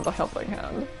agree to lend a helping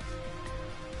hand.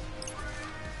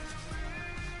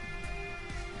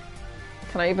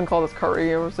 Can I even call this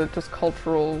curry, or is it just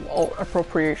cultural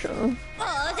appropriation?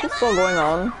 It's still going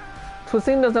on. 'Twould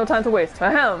seem there's no time to waste.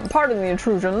 Ahem! Pardon the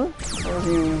intrusion, as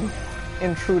you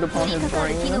intrude upon his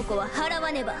brain.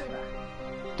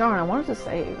 Darn, I wanted to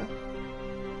save.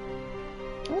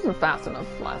 It wasn't fast enough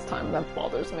last time. That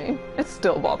bothers me. It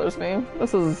still bothers me.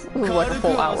 This is like a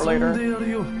full hour later.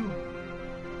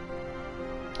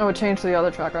 I would change to the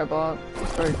other track I bought.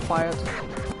 It's very quiet.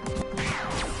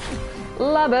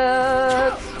 Love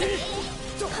it!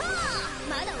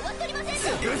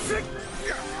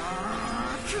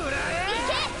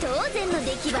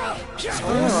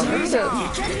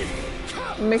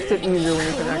 It makes it easier when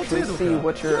you can actually see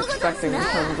what you're expecting in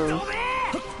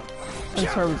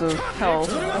terms of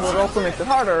health, and it also makes it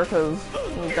harder because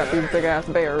you've got these big ass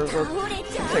bears that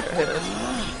can take a hit.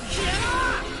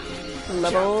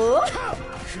 Level up!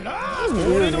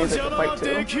 Weird music to fight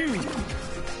to.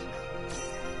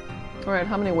 Alright,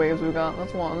 how many waves we got?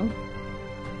 That's one.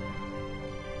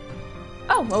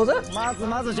 Oh, that was it?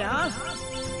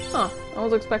 Huh, I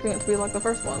was expecting it to be like the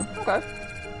first one. Okay.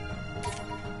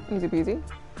 Easy peasy.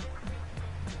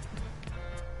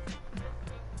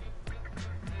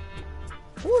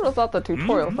 I would have thought the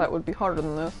tutorial fight would be harder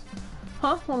than this.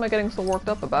 Huh? What am I getting so worked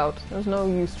up about? There's no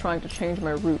use trying to change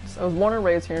my roots. I was born and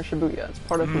raised here in Shibuya. It's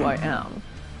part of who I am.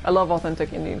 I love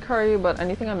authentic Indian curry, but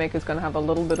anything I make is gonna have a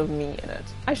little bit of me in it.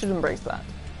 I should embrace that.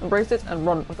 Embrace it and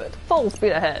run with it. Full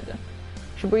speed ahead!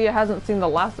 Shibuya hasn't seen the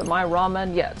last of my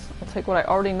ramen yet. I'll take what I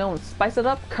already know and spice it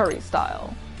up curry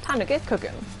style. Time to get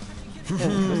cooking.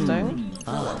 Interesting.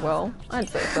 That went well. I'd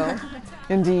say so.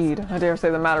 Indeed. I dare say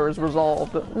the matter is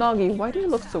resolved. Nagi, why do you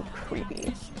look so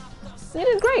creepy? You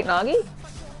did great, Nagi!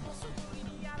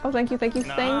 Oh, thank you, thank you,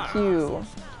 thank you!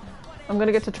 I'm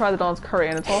gonna get to try the Dawn's curry,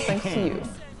 and it's all thanks to you.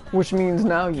 Which means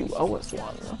now you owe us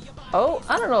one. Oh,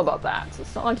 I don't know about that.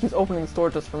 It's not like he's opening the store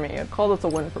just for me. I'd call this a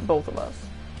win for both of us.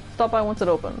 Stop by once it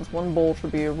opens. One bowl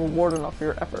should be a reward enough for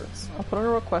your efforts. I'll put in a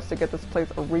request to get this place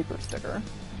a Reaper sticker.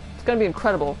 It's gonna be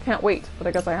incredible. Can't wait, but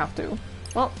I guess I have to.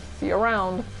 Well, see you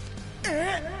around.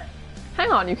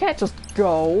 Hang on, you can't just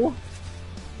go.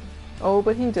 Oh,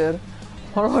 but he did.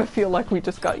 Why do I feel like we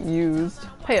just got used?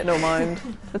 Pay it no mind.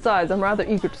 Besides, I'm rather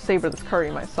eager to savor this curry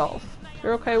myself. If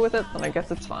you're okay with it, then I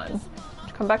guess it's fine.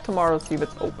 Come back tomorrow to see if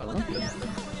it's open.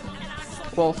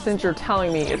 Well, since you're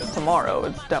telling me it's tomorrow,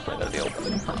 it's definitely gonna be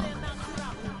open, huh?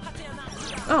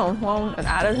 Oh, well, it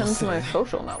added him to my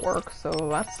social network, so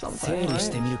that's something,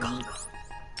 right?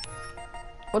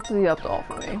 What's he up to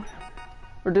offer me?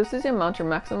 Reduces the amount your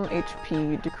maximum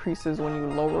HP decreases when you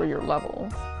lower your level.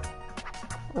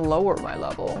 Lower my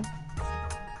level?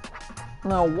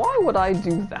 Now, why would I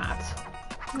do that?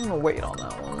 I'm gonna wait on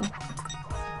that one.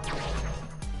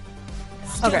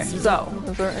 Okay, so,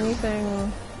 is there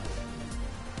anything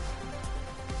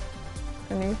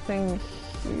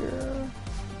here?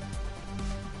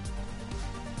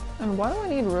 And why do I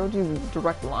need Roji's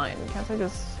direct line? Can't I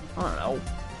just, I don't know,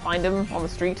 find him on the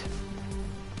street?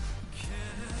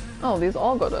 Oh, these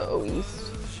all go to O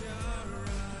East.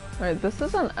 Alright, this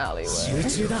is an alleyway.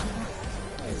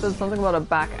 It says something about a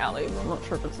back alley, but I'm not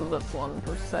sure if it's this one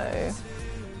per se.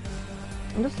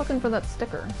 I'm just looking for that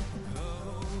sticker.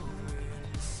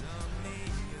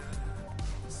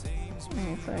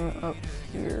 Anything up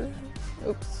here?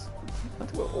 Oops. I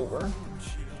have to go over.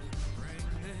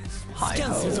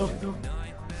 Hi-ho.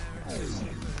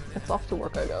 It's off to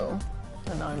work I go.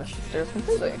 And now I missed the stairs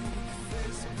completely.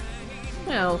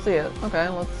 Yeah, I don't see it. Okay,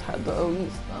 let's head to O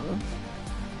East then.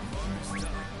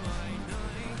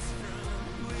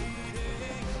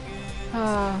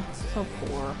 So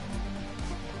poor.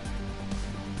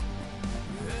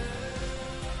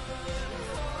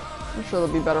 I'm sure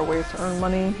there'll be better ways to earn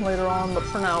money later on, but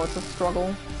for now it's a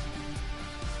struggle.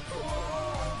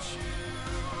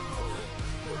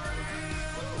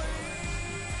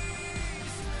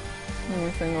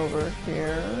 Anything over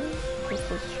here? Just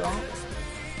this shop?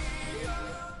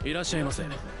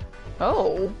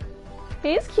 Oh!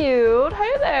 He's cute!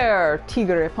 Hey there,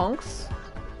 Tigre Punks!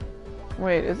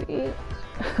 Wait, is he?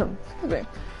 Excuse me.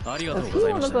 Is he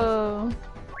one of the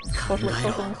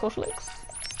socialists?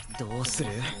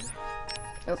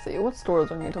 Let's see, what stores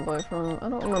do I need to buy from? I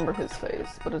don't remember his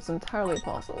face, but it's entirely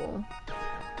possible.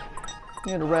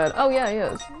 He had red. Oh yeah, he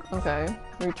is. Okay.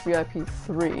 Reach VIP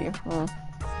 3.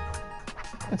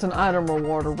 It's an item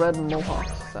reward, a red mohawk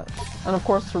set. And of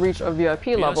course, to reach a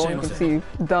VIP level, you can see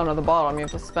down at the bottom, you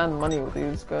have to spend money with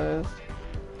these guys.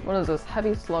 What is this?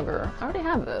 Heavy Slugger. I already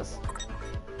have this.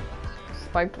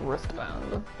 Spiked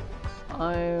wristband.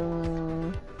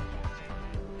 I'm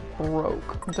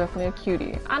broke. Definitely a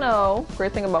cutie. I know!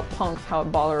 Great thing about punks, how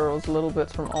it borrows little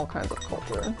bits from all kinds of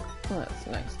culture. That's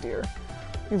nice, dear.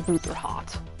 These boots are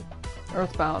hot.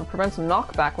 Earthbound. Prevents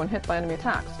knockback when hit by enemy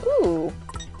attacks. Ooh!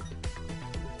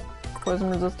 Poison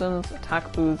resistance,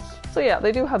 attack boost. So yeah,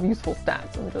 they do have useful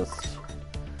stats. I'm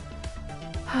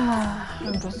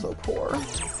just so poor.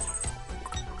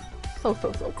 So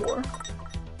poor.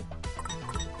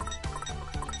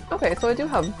 Okay, so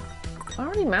I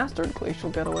already mastered Glacial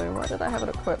Getaway. Why did I have it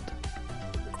equipped?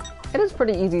 It is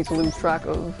pretty easy to lose track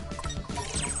of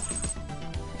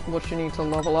what you need to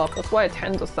level up. That's why I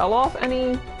tend to sell off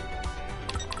any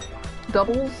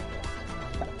doubles.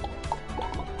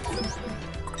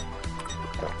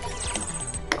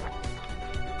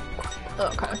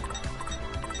 Okay.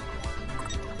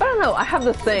 I don't know, I have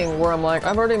this thing where I'm like,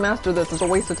 I've already mastered this, it's a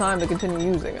waste of time to continue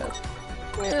using it.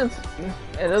 I mean,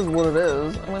 it is what it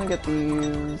is. I'm gonna get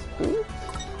these boots.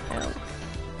 Yeah.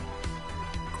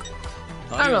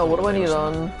 I don't know, what do I need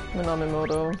on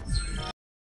Minamimoto?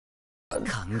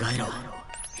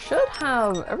 Should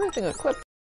have everything equipped.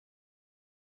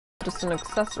 Just an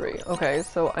accessory. Okay,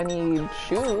 so I need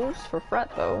shoes for Fret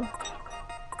though.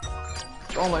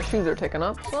 All my shoes are taken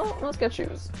up, so let's get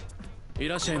shoes.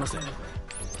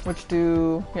 Which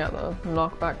do, yeah, the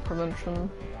knockback prevention.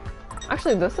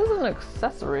 Actually, this is an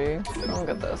accessory. I don't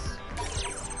get this.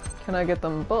 Can I get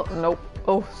them both? Nope.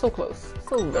 Oh, so close.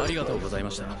 So very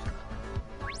close.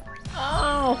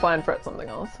 I'll find Fret something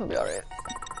else. It'll be alright.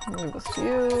 Leave this to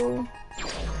you.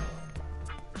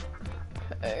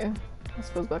 Okay. This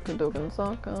goes back to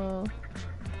Dogensaka.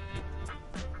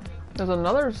 There's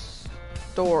another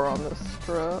store on this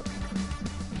strip.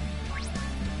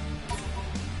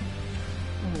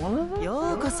 One of them?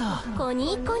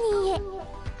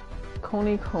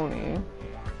 Koni.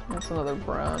 That's another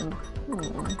brand.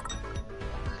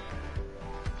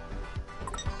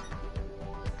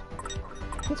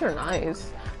 These are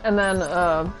nice. And then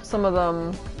some of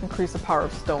them increase the power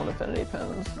of stone affinity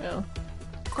pins. Yeah.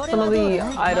 Some of the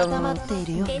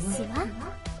items...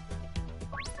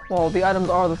 Well, the items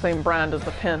are the same brand as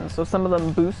the pins, so some of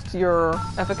them boost your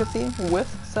efficacy with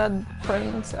said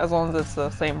pins, as long as it's the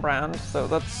same brand. So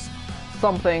that's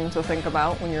something to think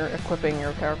about when you're equipping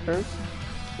your characters.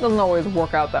 Doesn't always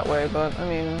work out that way, but I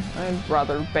mean, I'd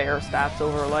rather bear stats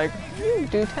over like, you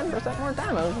do 10% more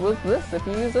damage with this if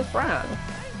you use this brand.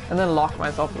 And then lock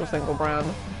myself to a single brand.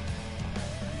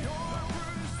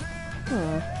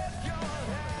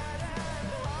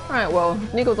 Alright, well,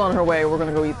 Nico's on her way, we're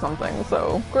gonna go eat something,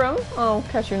 so Grim, I'll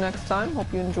catch you next time.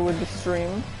 Hope you enjoyed the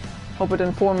stream. Hope it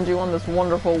informed you on this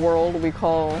wonderful world we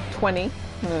call 20.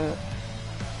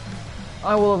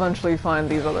 I will eventually find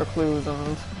these other clues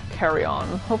and carry on.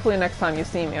 Hopefully next time you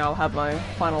see me I'll have my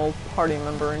final party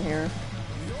member in here.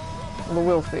 But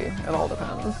we'll see, it all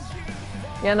depends.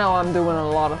 Yeah, now I'm doing a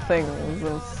lot of things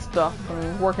and stuff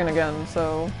and working again,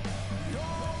 so...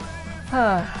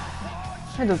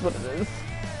 it is what it is.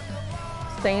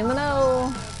 Stay in the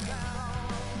know.